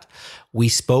for that. We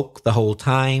spoke the whole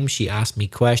time. She asked me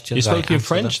questions. You spoke in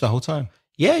French the whole time?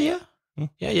 Yeah.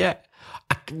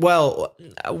 Well,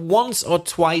 once or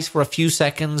twice for a few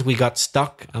seconds we got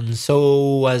stuck, and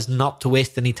so as not to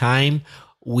waste any time,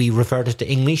 we reverted to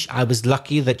English. I was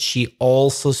lucky that she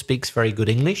also speaks very good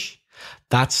English.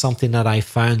 That's something that I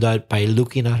found out by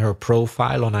looking at her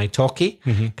profile on italki,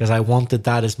 because I wanted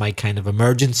that as my kind of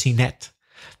emergency net,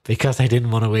 because I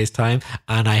didn't want to waste time,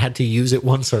 and I had to use it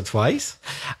once or twice.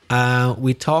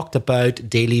 We talked about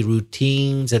daily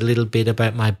routines, a little bit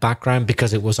about my background,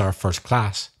 because it was our first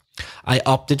class. I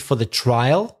opted for the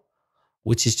trial,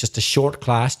 which is just a short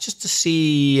class, just to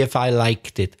see if I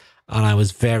liked it. And I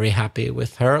was very happy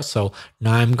with her. So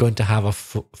now I'm going to have a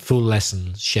full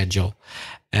lesson schedule.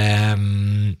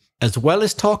 As well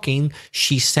as talking,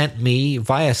 she sent me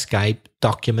via Skype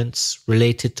documents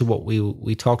related to what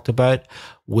we talked about,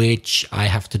 which I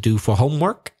have to do for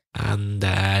homework and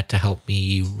to help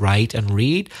me write and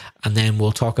read. And then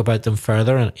we'll talk about them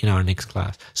further in our next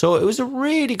class. So it was a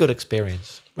really good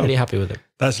experience. Really happy with it.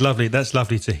 That's lovely. That's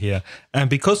lovely to hear. And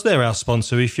because they're our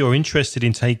sponsor, if you're interested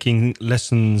in taking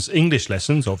lessons, English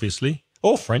lessons, obviously,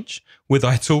 or French with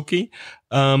italki.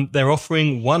 They're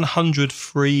offering 100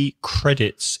 free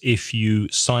credits if you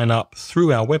sign up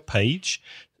through our webpage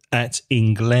at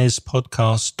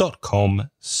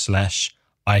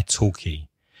inglespodcast.com/italki.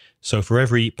 So for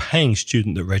every paying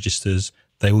student that registers,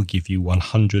 they will give you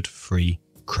 100 free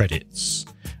credits.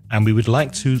 And we would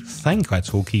like to thank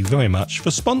italki very much for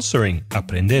sponsoring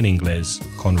Aprender Inglés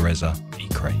con Reza y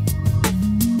Craig.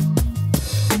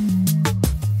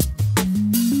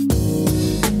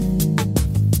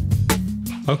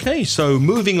 Okay, so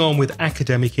moving on with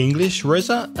academic English,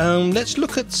 Reza, let's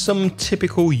look at some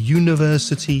typical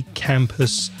university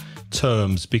campus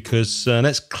terms, because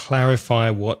let's clarify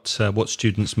what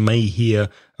students may hear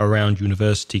around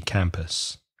university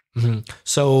campus. Mm-hmm.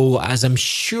 So, as I'm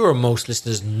sure most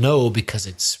listeners know, because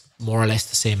it's more or less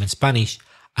the same in Spanish,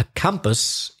 a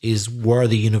campus is where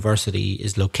the university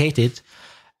is located.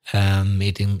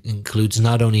 It includes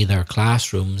not only their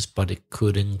classrooms, but it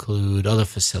could include other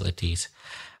facilities.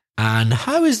 And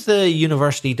how is the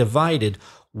university divided?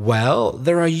 Well,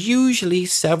 there are usually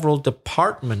several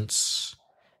departments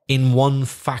in one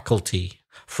faculty.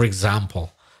 For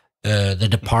example, the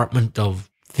Department of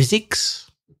Physics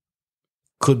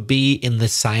could be in the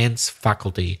science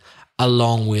faculty,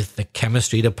 along with the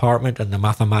chemistry department and the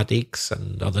mathematics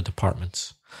and other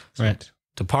departments. Right.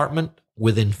 Department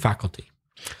within faculty.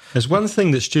 There's one thing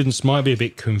that students might be a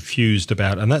bit confused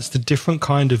about, and that's the different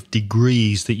kind of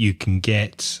degrees that you can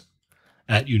get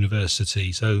at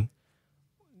university. So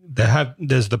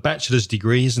there's the bachelor's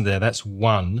degree, isn't there? That's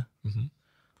one. Mm-hmm.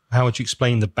 How would you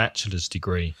explain the bachelor's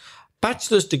degree?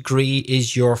 Bachelor's degree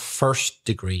is your first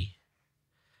degree.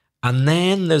 And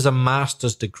then there's a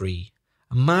master's degree.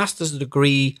 A master's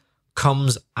degree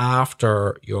comes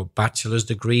after your bachelor's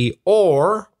degree,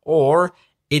 or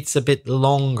it's a bit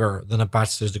longer than a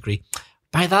bachelor's degree.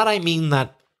 By that, I mean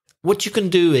that what you can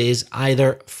do is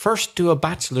either first do a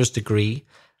bachelor's degree,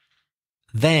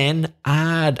 then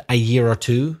add a year or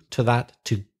two to that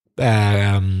to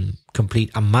complete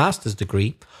a master's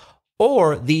degree.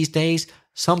 Or these days,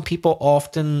 some people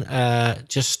often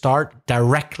just start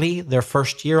directly their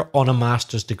first year on a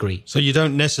master's degree. So you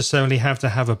don't necessarily have to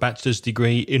have a bachelor's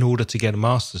degree in order to get a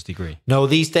master's degree? No,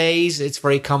 these days it's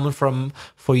very common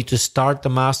for you to start the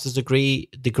master's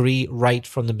degree right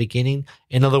from the beginning.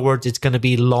 In other words, it's going to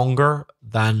be longer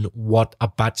than what a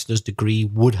bachelor's degree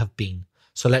would have been.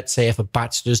 So let's say if a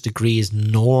bachelor's degree is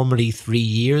normally 3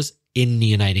 years in the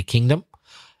United Kingdom,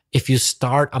 if you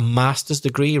start a master's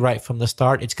degree right from the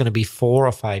start, it's going to be 4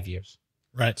 or 5 years.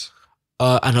 Right.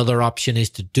 Another option is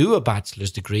to do a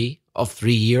bachelor's degree of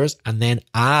 3 years and then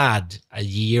add a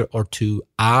year or two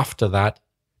after that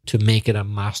to make it a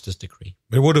master's degree.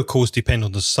 It would, of course, depend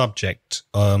on the subject,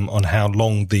 on how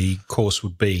long the course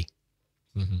would be.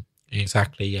 Mm-hmm.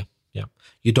 Exactly, yeah.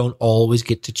 You don't always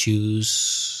get to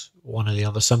choose one or the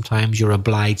other. Sometimes you're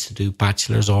obliged to do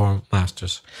bachelor's or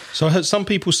master's. So I heard some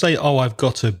people say, oh, I've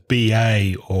got a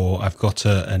BA or I've got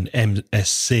an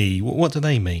MSc. What do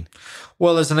they mean?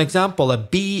 Well, as an example, a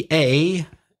BA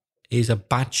is a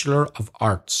Bachelor of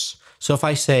Arts. So if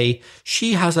I say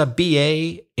she has a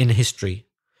BA in history,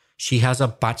 she has a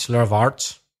Bachelor of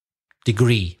Arts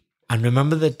degree. And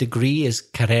remember that degree is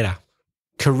carrera.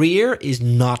 Career is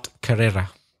not carrera.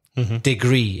 Mm-hmm.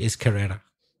 Degree is carrera.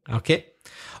 Okay?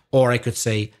 Or I could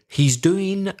say he's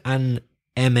doing an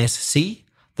MSc.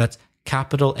 That's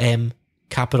capital M,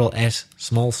 capital S,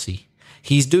 small c.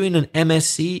 He's doing an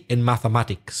MSc in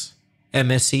mathematics.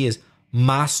 MSc is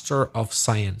Master of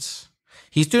Science.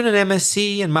 He's doing an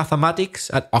MSc in mathematics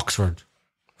at Oxford,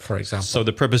 for example. So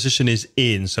the preposition is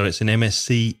in. So it's an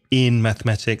MSc in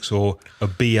mathematics or a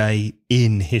BA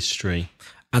in history.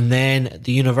 And then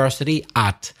the university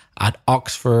at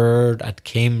Oxford, at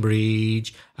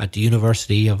Cambridge, at the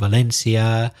University of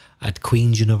Valencia, at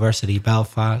Queen's University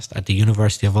Belfast, at the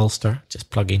University of Ulster, just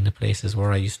plugging the places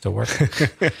where I used to work.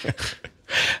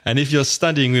 And if you're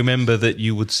studying, remember that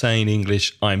you would say in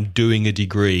English, I'm doing a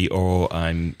degree or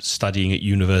I'm studying at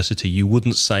university. You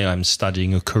wouldn't say I'm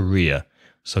studying a career.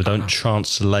 So don't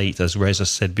translate, as Reza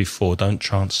said before, don't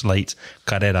translate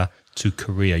carrera to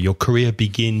career. Your career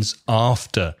begins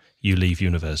after you leave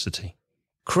university.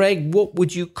 Craig, what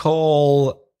would you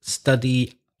call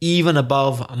study even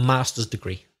above a master's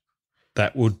degree?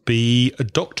 That would be a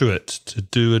doctorate, to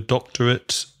do a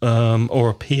doctorate or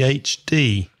a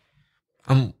PhD.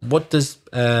 What does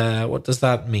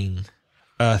that mean?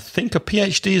 I think a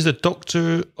PhD is a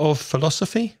doctor of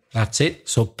philosophy. That's it.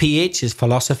 So PH is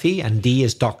philosophy and D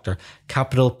is doctor.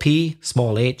 Capital P,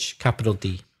 small h, capital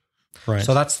D. Right.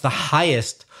 So that's the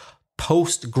highest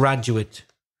postgraduate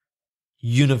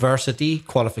university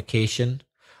qualification,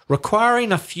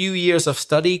 requiring a few years of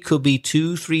study, could be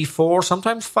 2, 3, 4,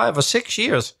 sometimes 5 or 6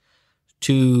 years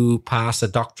to pass a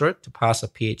doctorate, to pass a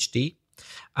PhD.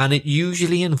 And it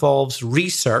usually involves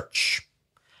research,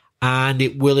 and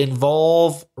it will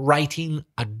involve writing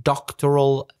a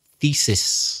doctoral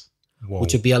thesis,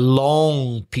 which would be a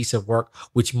long piece of work,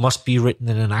 which must be written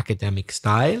in an academic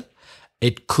style.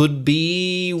 It could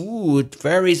be, it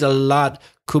varies a lot.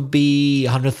 Could be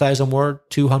 100,000 words,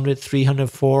 200, 300,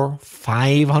 400,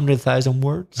 500,000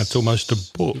 words. That's almost a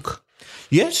book.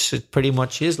 Yes, it pretty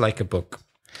much is like a book.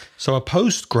 So a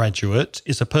postgraduate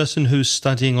is a person who's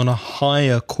studying on a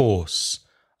higher course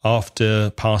after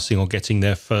passing or getting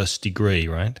their first degree,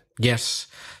 right? Yes.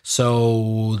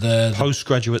 So the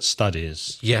postgraduate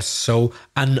studies. Yes. So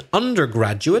an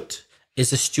undergraduate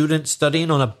is a student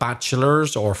studying on a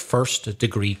bachelor's or first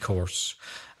degree course.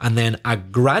 And then a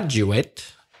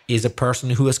graduate is a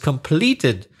person who has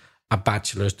completed a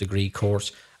bachelor's degree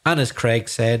course. And as Craig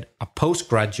said, a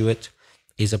postgraduate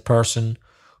is a person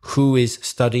who is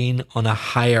studying on a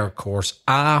higher course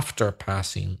after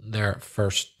passing their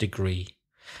first degree.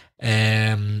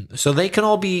 So they can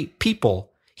all be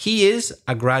people. He is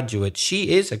a graduate.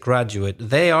 She is a graduate.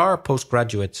 They are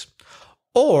postgraduates.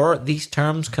 Or these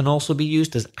terms can also be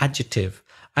used as adjective.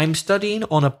 I'm studying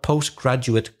on a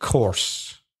postgraduate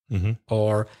course. Mm-hmm.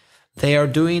 Or they are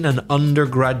doing an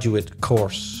undergraduate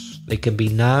course. They can be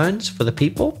nouns for the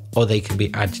people, or they can be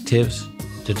adjectives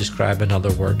to describe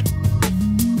another word.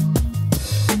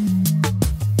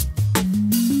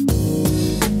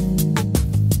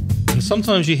 And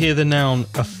sometimes you hear the noun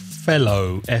a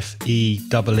fellow,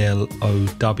 F-E-L-L-O-W.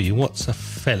 What's a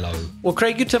fellow? Well,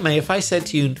 Craig, you tell me, if I said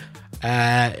to you,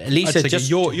 Elisa, just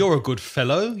you're a good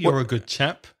fellow. You're a good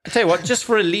chap. I tell you what, just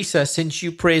for Elisa, since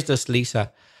you praised us,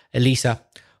 Elisa,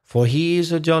 for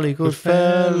he's a jolly good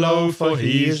fellow, for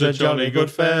he's a jolly good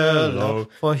fellow,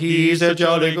 for he's a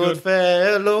jolly good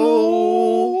fellow,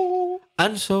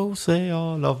 and so say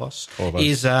all of us,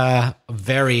 is a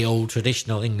very old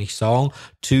traditional English song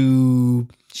to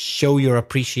show your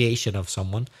appreciation of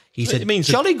someone. He's a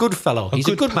jolly good fellow. He's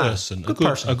a good person. A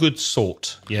good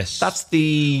sort. Yes. That's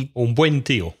the... Un buen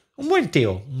tío. Un buen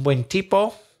tío. Un buen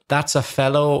tipo. That's a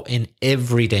fellow in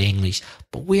everyday English.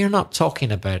 But we're not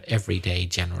talking about everyday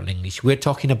general English. We're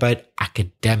talking about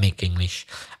academic English.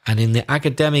 And in the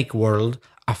academic world,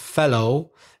 a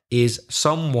fellow is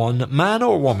someone, man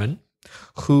or woman,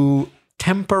 who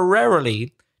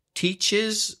temporarily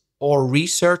teaches or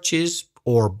researches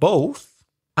or both,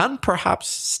 and perhaps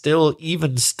still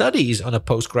even studies on a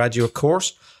postgraduate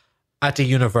course at a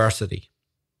university.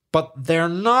 But they're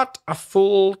not a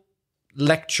full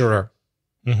lecturer.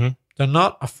 Mm-hmm. They're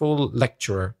not a full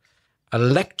lecturer. A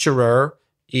lecturer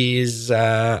is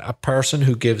a person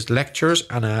who gives lectures,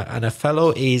 and a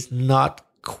fellow is not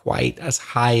quite as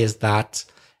high as that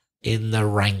in the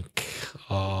rank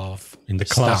of the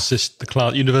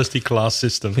university class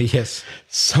system. Yes.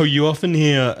 So you often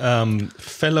hear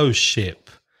fellowship,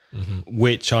 mm-hmm.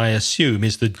 which I assume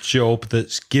is the job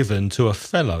that's given to a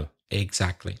fellow.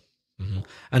 Exactly. Mm-hmm.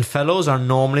 And fellows are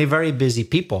normally very busy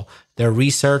people. They're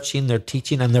researching, they're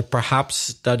teaching, and they're perhaps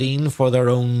studying for their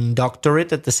own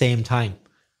doctorate at the same time.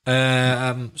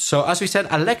 So as we said,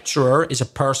 a lecturer is a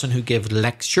person who gives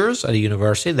lectures at a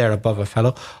university. They're above a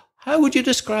fellow. How would you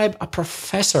describe a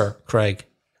professor, Craig?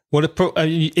 Well,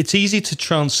 it's easy to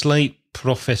translate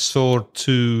professor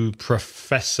to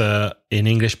professor in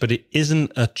English, but it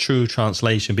isn't a true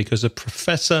translation, because a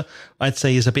professor, I'd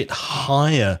say, is a bit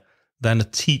higher than a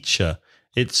teacher.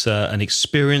 It's an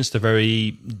experienced, a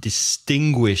very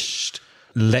distinguished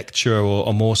lecturer, or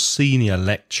a more senior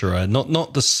lecturer,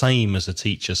 not the same as a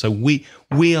teacher. So we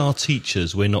are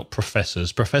teachers, we're not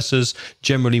professors. Professors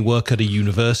generally work at a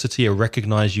university, a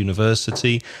recognized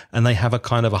university, and they have a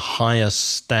kind of a higher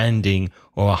standing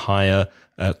or a higher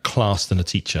class than a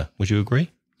teacher. Would you agree?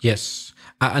 Yes.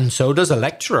 And so does a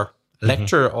lecturer. A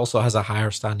lecturer also has a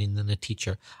higher standing than a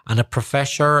teacher. And a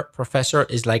professor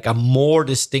is like a more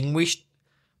distinguished,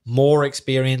 more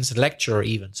experienced lecturer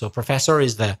even. So professor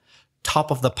is the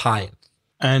top of the pile.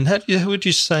 And how would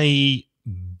you say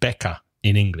Becker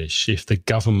in English, if the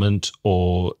government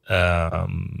or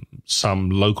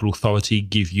some local authority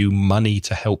give you money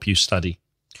to help you study?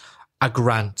 A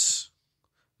grant.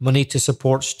 Money to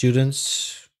support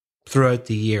students throughout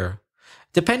the year,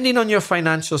 depending on your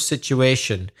financial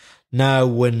situation. Now,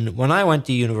 when I went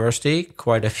to university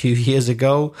quite a few years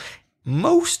ago,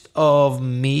 most of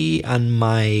me and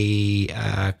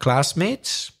my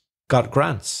classmates got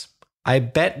grants. I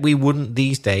bet we wouldn't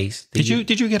these days. Did you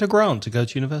get a grant to go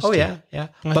to university? Oh, yeah.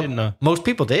 I didn't know. Most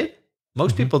people did.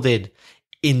 Most people did.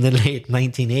 in the late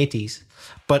 1980s.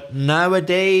 But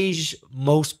nowadays,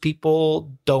 most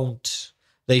people don't.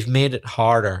 They've made it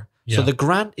harder. Yeah. So the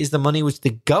grant is the money which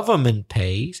the government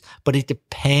pays, but it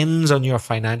depends on your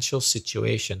financial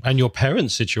situation. And your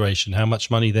parents' situation, how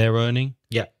much money they're earning.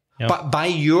 Yeah. Yeah. But by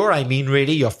your, I mean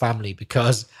really your family,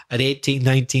 because at 18,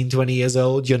 19, 20 years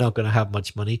old, you're not going to have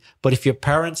much money. But if your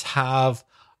parents have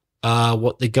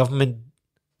what the government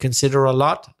consider a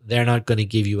lot, they're not going to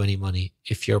give you any money.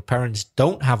 If your parents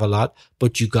don't have a lot,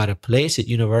 but you got a place at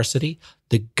university,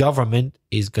 the government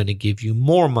is going to give you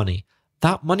more money.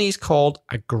 That money is called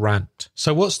a grant.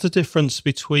 So what's the difference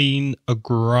between a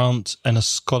grant and a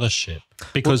scholarship?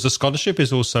 Because the scholarship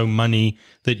is also money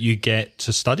that you get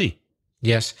to study.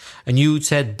 Yes. And you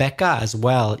said Becca as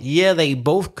well. Yeah, they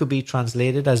both could be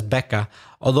translated as Becca.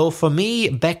 Although for me,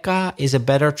 Becca is a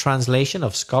better translation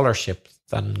of scholarship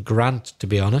than grant, to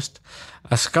be honest.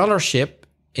 A scholarship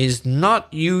is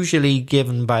not usually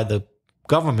given by the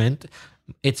government.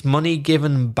 It's money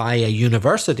given by a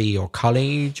university or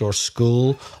college or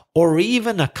school or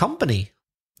even a company,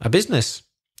 a business.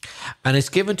 And it's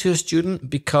given to a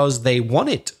student because they won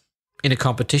it in a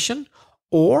competition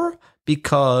or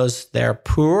because they're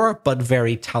poor but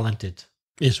very talented.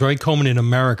 It's very common in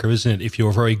America, isn't it? If you're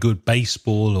a very good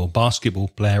baseball or basketball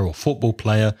player or football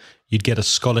player, you'd get a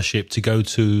scholarship to go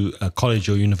to a college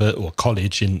or university or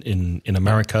college in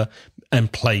America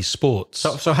and play sports.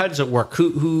 So how does it work?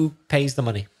 Who pays the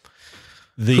money?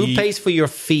 Who pays for your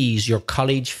fees, your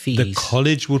college fees? The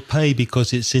college would pay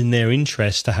because it's in their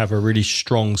interest to have a really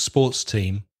strong sports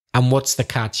team. And what's the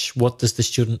catch? What does the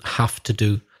student have to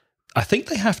do? I think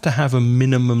they have to have a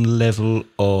minimum level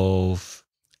of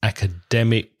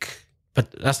academic.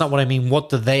 But that's not what I mean. What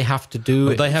do they have to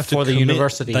do they have for to the commit,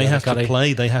 university? They have to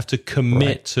play. They have to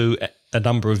commit to a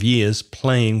number of years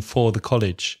playing for the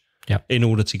college in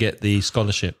order to get the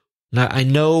scholarship. Now, I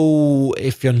know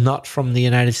if you're not from the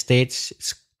United States,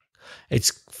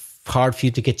 it's hard for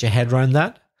you to get your head around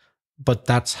that. But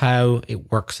that's how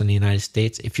it works in the United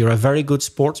States. If you're a very good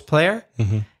sports player,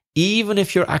 even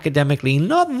if you're academically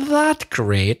not that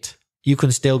great, you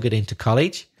can still get into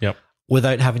college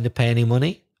without having to pay any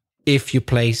money if you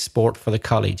play sport for the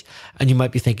college. And you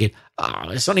might be thinking,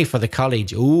 it's only for the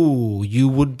college. Ooh, you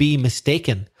would be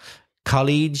mistaken.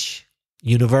 College,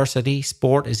 university,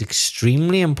 sport is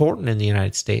extremely important in the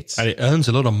United States. And it earns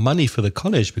a lot of money for the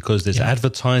college because there's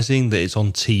advertising, that it's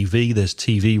on TV, there's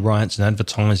TV rights and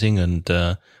advertising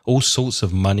and all sorts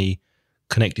of money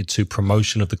connected to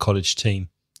promotion of the college team.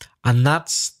 And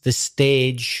that's the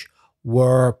stage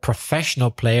where professional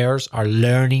players are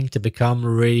learning to become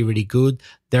really, really good.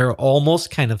 They're almost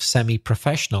kind of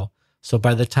semi-professional. So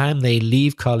by the time they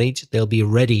leave college, they'll be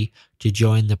ready to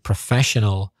join the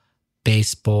professional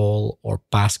baseball or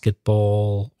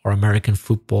basketball or American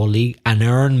football league and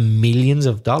earn millions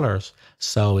of dollars.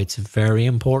 So it's a very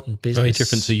important business. Very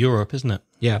different to Europe, isn't it?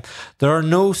 Yeah. There are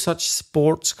no such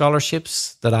sport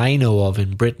scholarships that I know of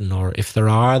in Britain, or if there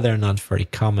are, they're not very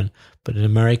common. But in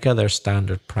America, they're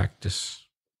standard practice.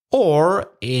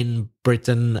 Or in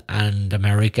Britain and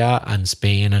America and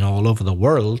Spain and all over the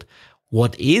world,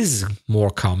 what is more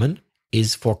common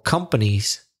is for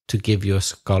companies to give you a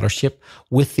scholarship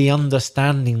with the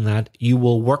understanding that you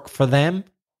will work for them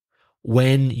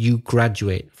when you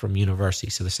graduate from university.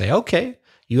 So they say, okay,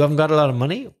 you haven't got a lot of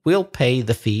money, we'll pay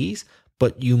the fees,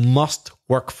 but you must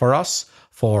work for us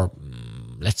for,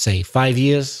 let's say, 5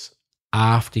 years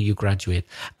after you graduate.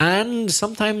 And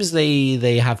sometimes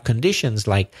they have conditions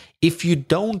like, if you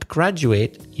don't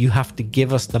graduate, you have to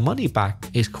give us the money back.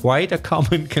 It's quite a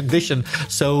common condition.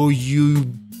 So you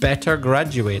better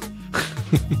graduate.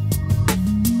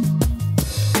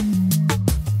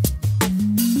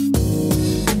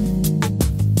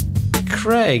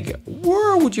 Craig,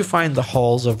 where would you find the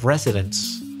halls of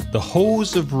residence? The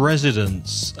halls of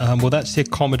residence, well, that's the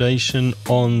accommodation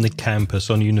on the campus,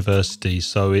 on university.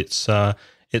 So it's a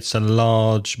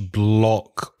large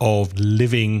block of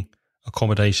living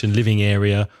accommodation, living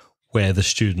area where the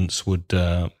students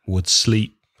would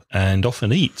sleep and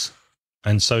often eat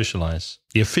and socialise.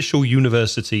 The official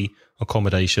university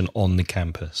accommodation on the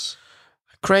campus.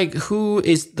 Craig, who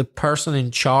is the person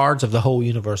in charge of the whole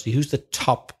university? Who's the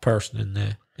top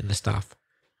person in the staff?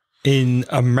 In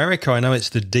America, I know it's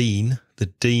the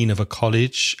dean of a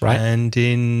college, right? And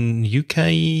in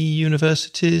UK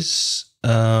universities,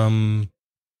 can't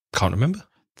remember.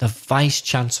 The vice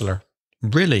chancellor.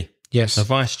 Really? Yes. The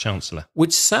vice chancellor.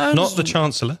 Which sounds... Not the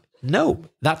chancellor. No,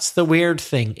 that's the weird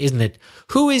thing, isn't it?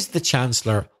 Who is the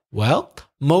chancellor? Well,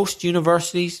 most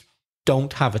universities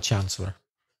don't have a chancellor.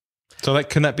 So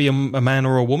can that be a man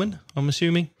or a woman, I'm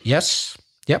assuming? Yes.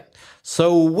 Yep.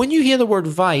 So when you hear the word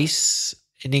vice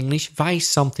in English, vice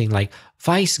something like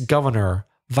vice governor,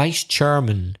 vice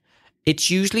chairman,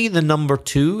 it's usually the number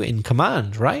 2 in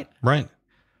command, right? Right.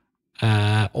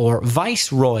 Or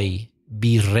viceroy,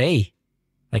 virrey.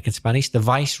 Like in Spanish, the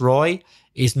viceroy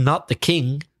is not the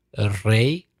king,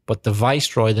 rey, but the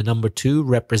viceroy, the number 2,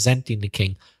 representing the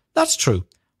king. That's true.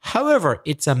 However,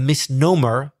 it's a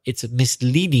misnomer. It's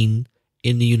misleading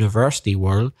in the university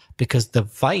world because the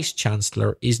vice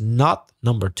chancellor is not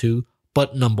number 2,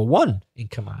 but number 1 in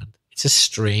command. It's a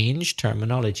strange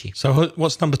terminology. So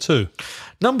what's number 2?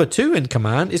 Number 2 in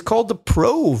command is called the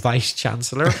pro vice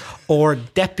chancellor or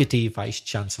deputy vice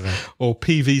chancellor. Or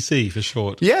PVC for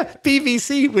short. Yeah,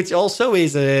 PVC, which also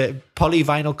is a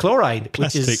polyvinyl chloride,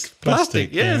 which is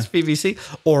plastic. Yeah, it's PVC.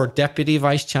 Or deputy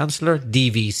vice chancellor,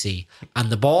 DVC. And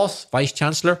the boss, vice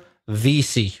chancellor,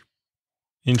 VC.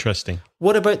 Interesting.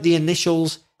 What about the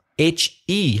initials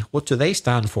HE? What do they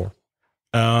stand for?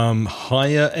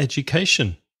 Higher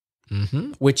education.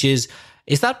 Mm-hmm. Which is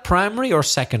that primary or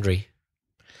secondary?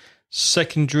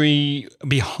 Secondary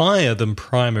be higher than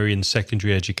primary and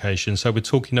secondary education. So we're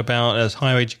talking about, as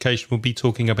higher education, we'll be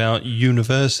talking about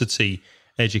university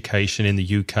education in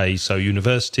the UK. So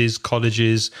universities,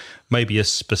 colleges, maybe a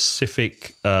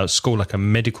specific school like a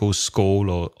medical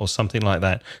school or something like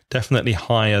that. Definitely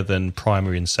higher than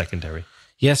primary and secondary.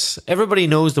 Yes, everybody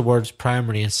knows the words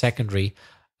primary and secondary.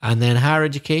 And then higher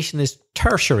education is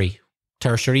tertiary.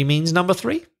 Tertiary means number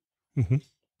 3. Mm-hmm.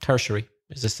 Tertiary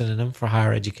is a synonym for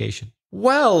higher education.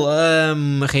 Well,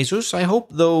 Jesus, I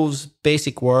hope those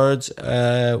basic words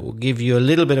will give you a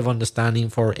little bit of understanding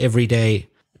for everyday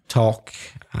talk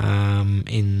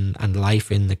and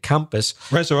life in the campus.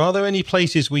 Reza, are there any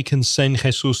places we can send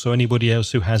Jesus or anybody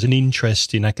else who has an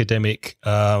interest in academic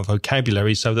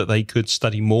vocabulary so that they could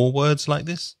study more words like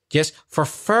this? Yes, for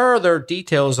further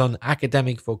details on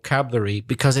academic vocabulary,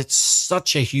 because it's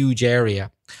such a huge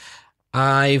area,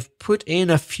 I've put in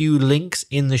a few links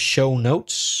in the show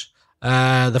notes.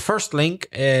 The first link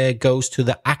goes to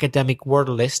the academic word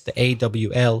list, the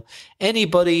AWL.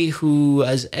 Anybody who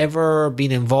has ever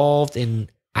been involved in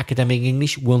academic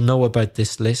English will know about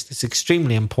this list. It's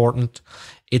extremely important.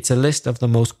 It's a list of the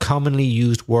most commonly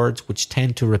used words which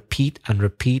tend to repeat and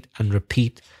repeat and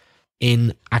repeat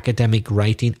in academic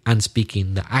writing and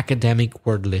speaking, the academic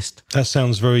word list. That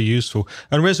sounds very useful.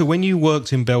 And Reza, when you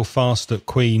worked in Belfast at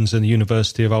Queen's and the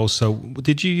University of Ulster,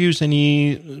 did you use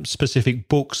any specific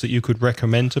books that you could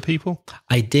recommend to people?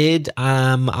 I did.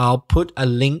 I'll put a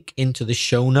link into the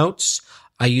show notes.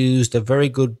 I used a very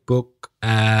good book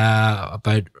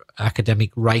about academic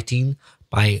writing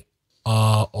by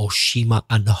Oshima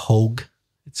and Hogue.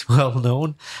 It's well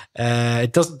known.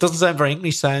 It doesn't sound very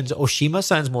English. Oshima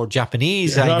sounds more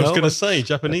Japanese. Yeah, I was going to say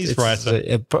Japanese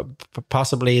writer.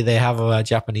 Possibly they have a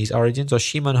Japanese origins.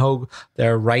 Oshima and Hogue,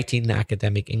 they're writing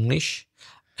academic English.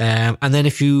 And then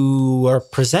if you are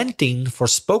presenting for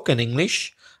spoken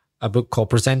English, a book called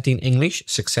Presenting English,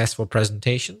 Successful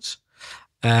Presentations.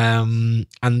 And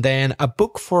then a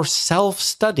book for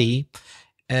self-study,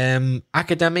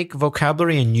 Academic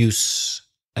Vocabulary and Use.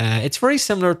 It's very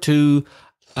similar to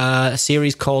a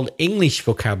series called English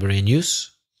Vocabulary and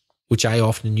Use, which I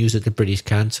often use at the British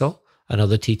Council and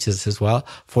other teachers as well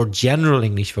for general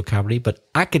English vocabulary. But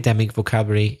academic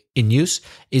vocabulary in use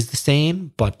is the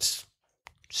same, but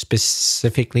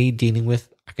specifically dealing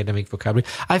with academic vocabulary.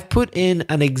 I've put in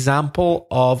an example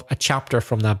of a chapter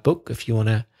from that book if you want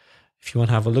to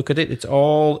have a look at it. It's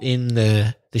all in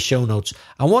the show notes.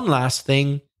 And one last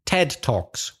thing, TED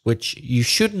Talks, which you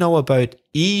should know about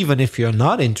even if you're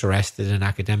not interested in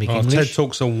academic English. TED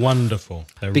Talks are wonderful.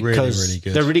 They're really, really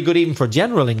good. They're really good even for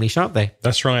general English, aren't they?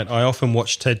 That's right. I often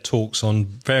watch TED Talks on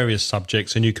various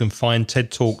subjects, and you can find TED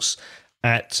Talks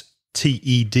at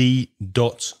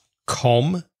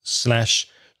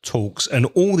ted.com/talks. And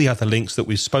all the other links that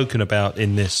we've spoken about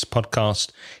in this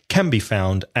podcast can be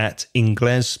found at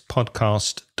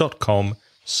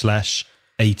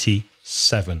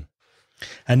inglespodcast.com/87.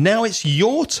 And now it's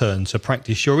your turn to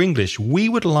practice your English. We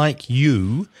would like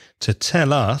you to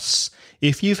tell us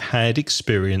if you've had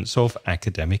experience of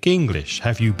academic English.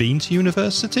 Have you been to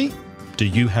university? Do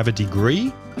you have a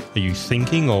degree? Are you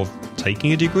thinking of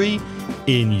taking a degree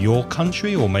in your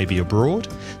country or maybe abroad?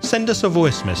 Send us a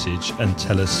voice message and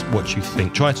tell us what you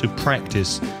think. Try to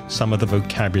practice some of the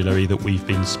vocabulary that we've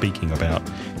been speaking about.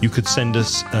 You could send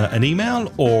us an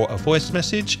email or a voice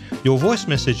message. Your voice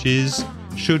messages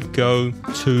should go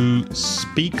to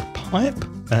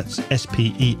SpeakPipe, that's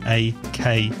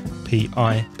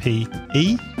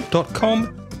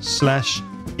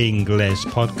speakpipe.com/Ingles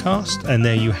podcast, and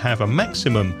there you have a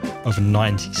maximum of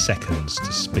 90 seconds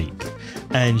to speak.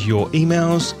 And your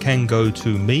emails can go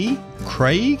to me,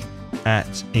 Craig, at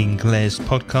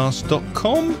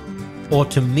inglespodcast.com. Or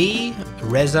to me,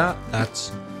 Reza,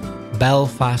 that's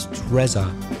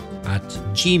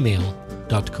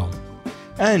belfastreza@gmail.com.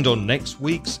 And on next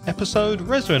week's episode,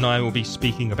 Reza and I will be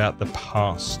speaking about the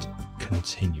past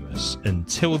continuous.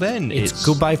 Until then, It's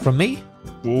goodbye from me.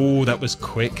 Oh, that was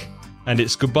quick. And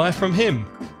it's goodbye from him.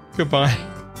 Goodbye.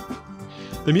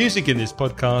 The music in this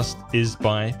podcast is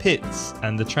by Pitts,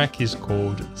 and the track is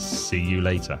called See You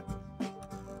Later.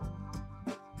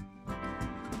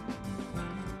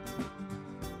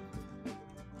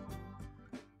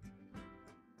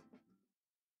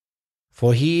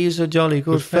 For he's a jolly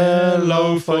good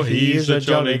fellow, for he's a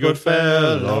jolly good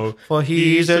fellow, for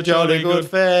he's a jolly good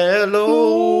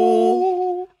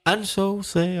fellow. And so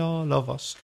say all of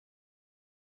us.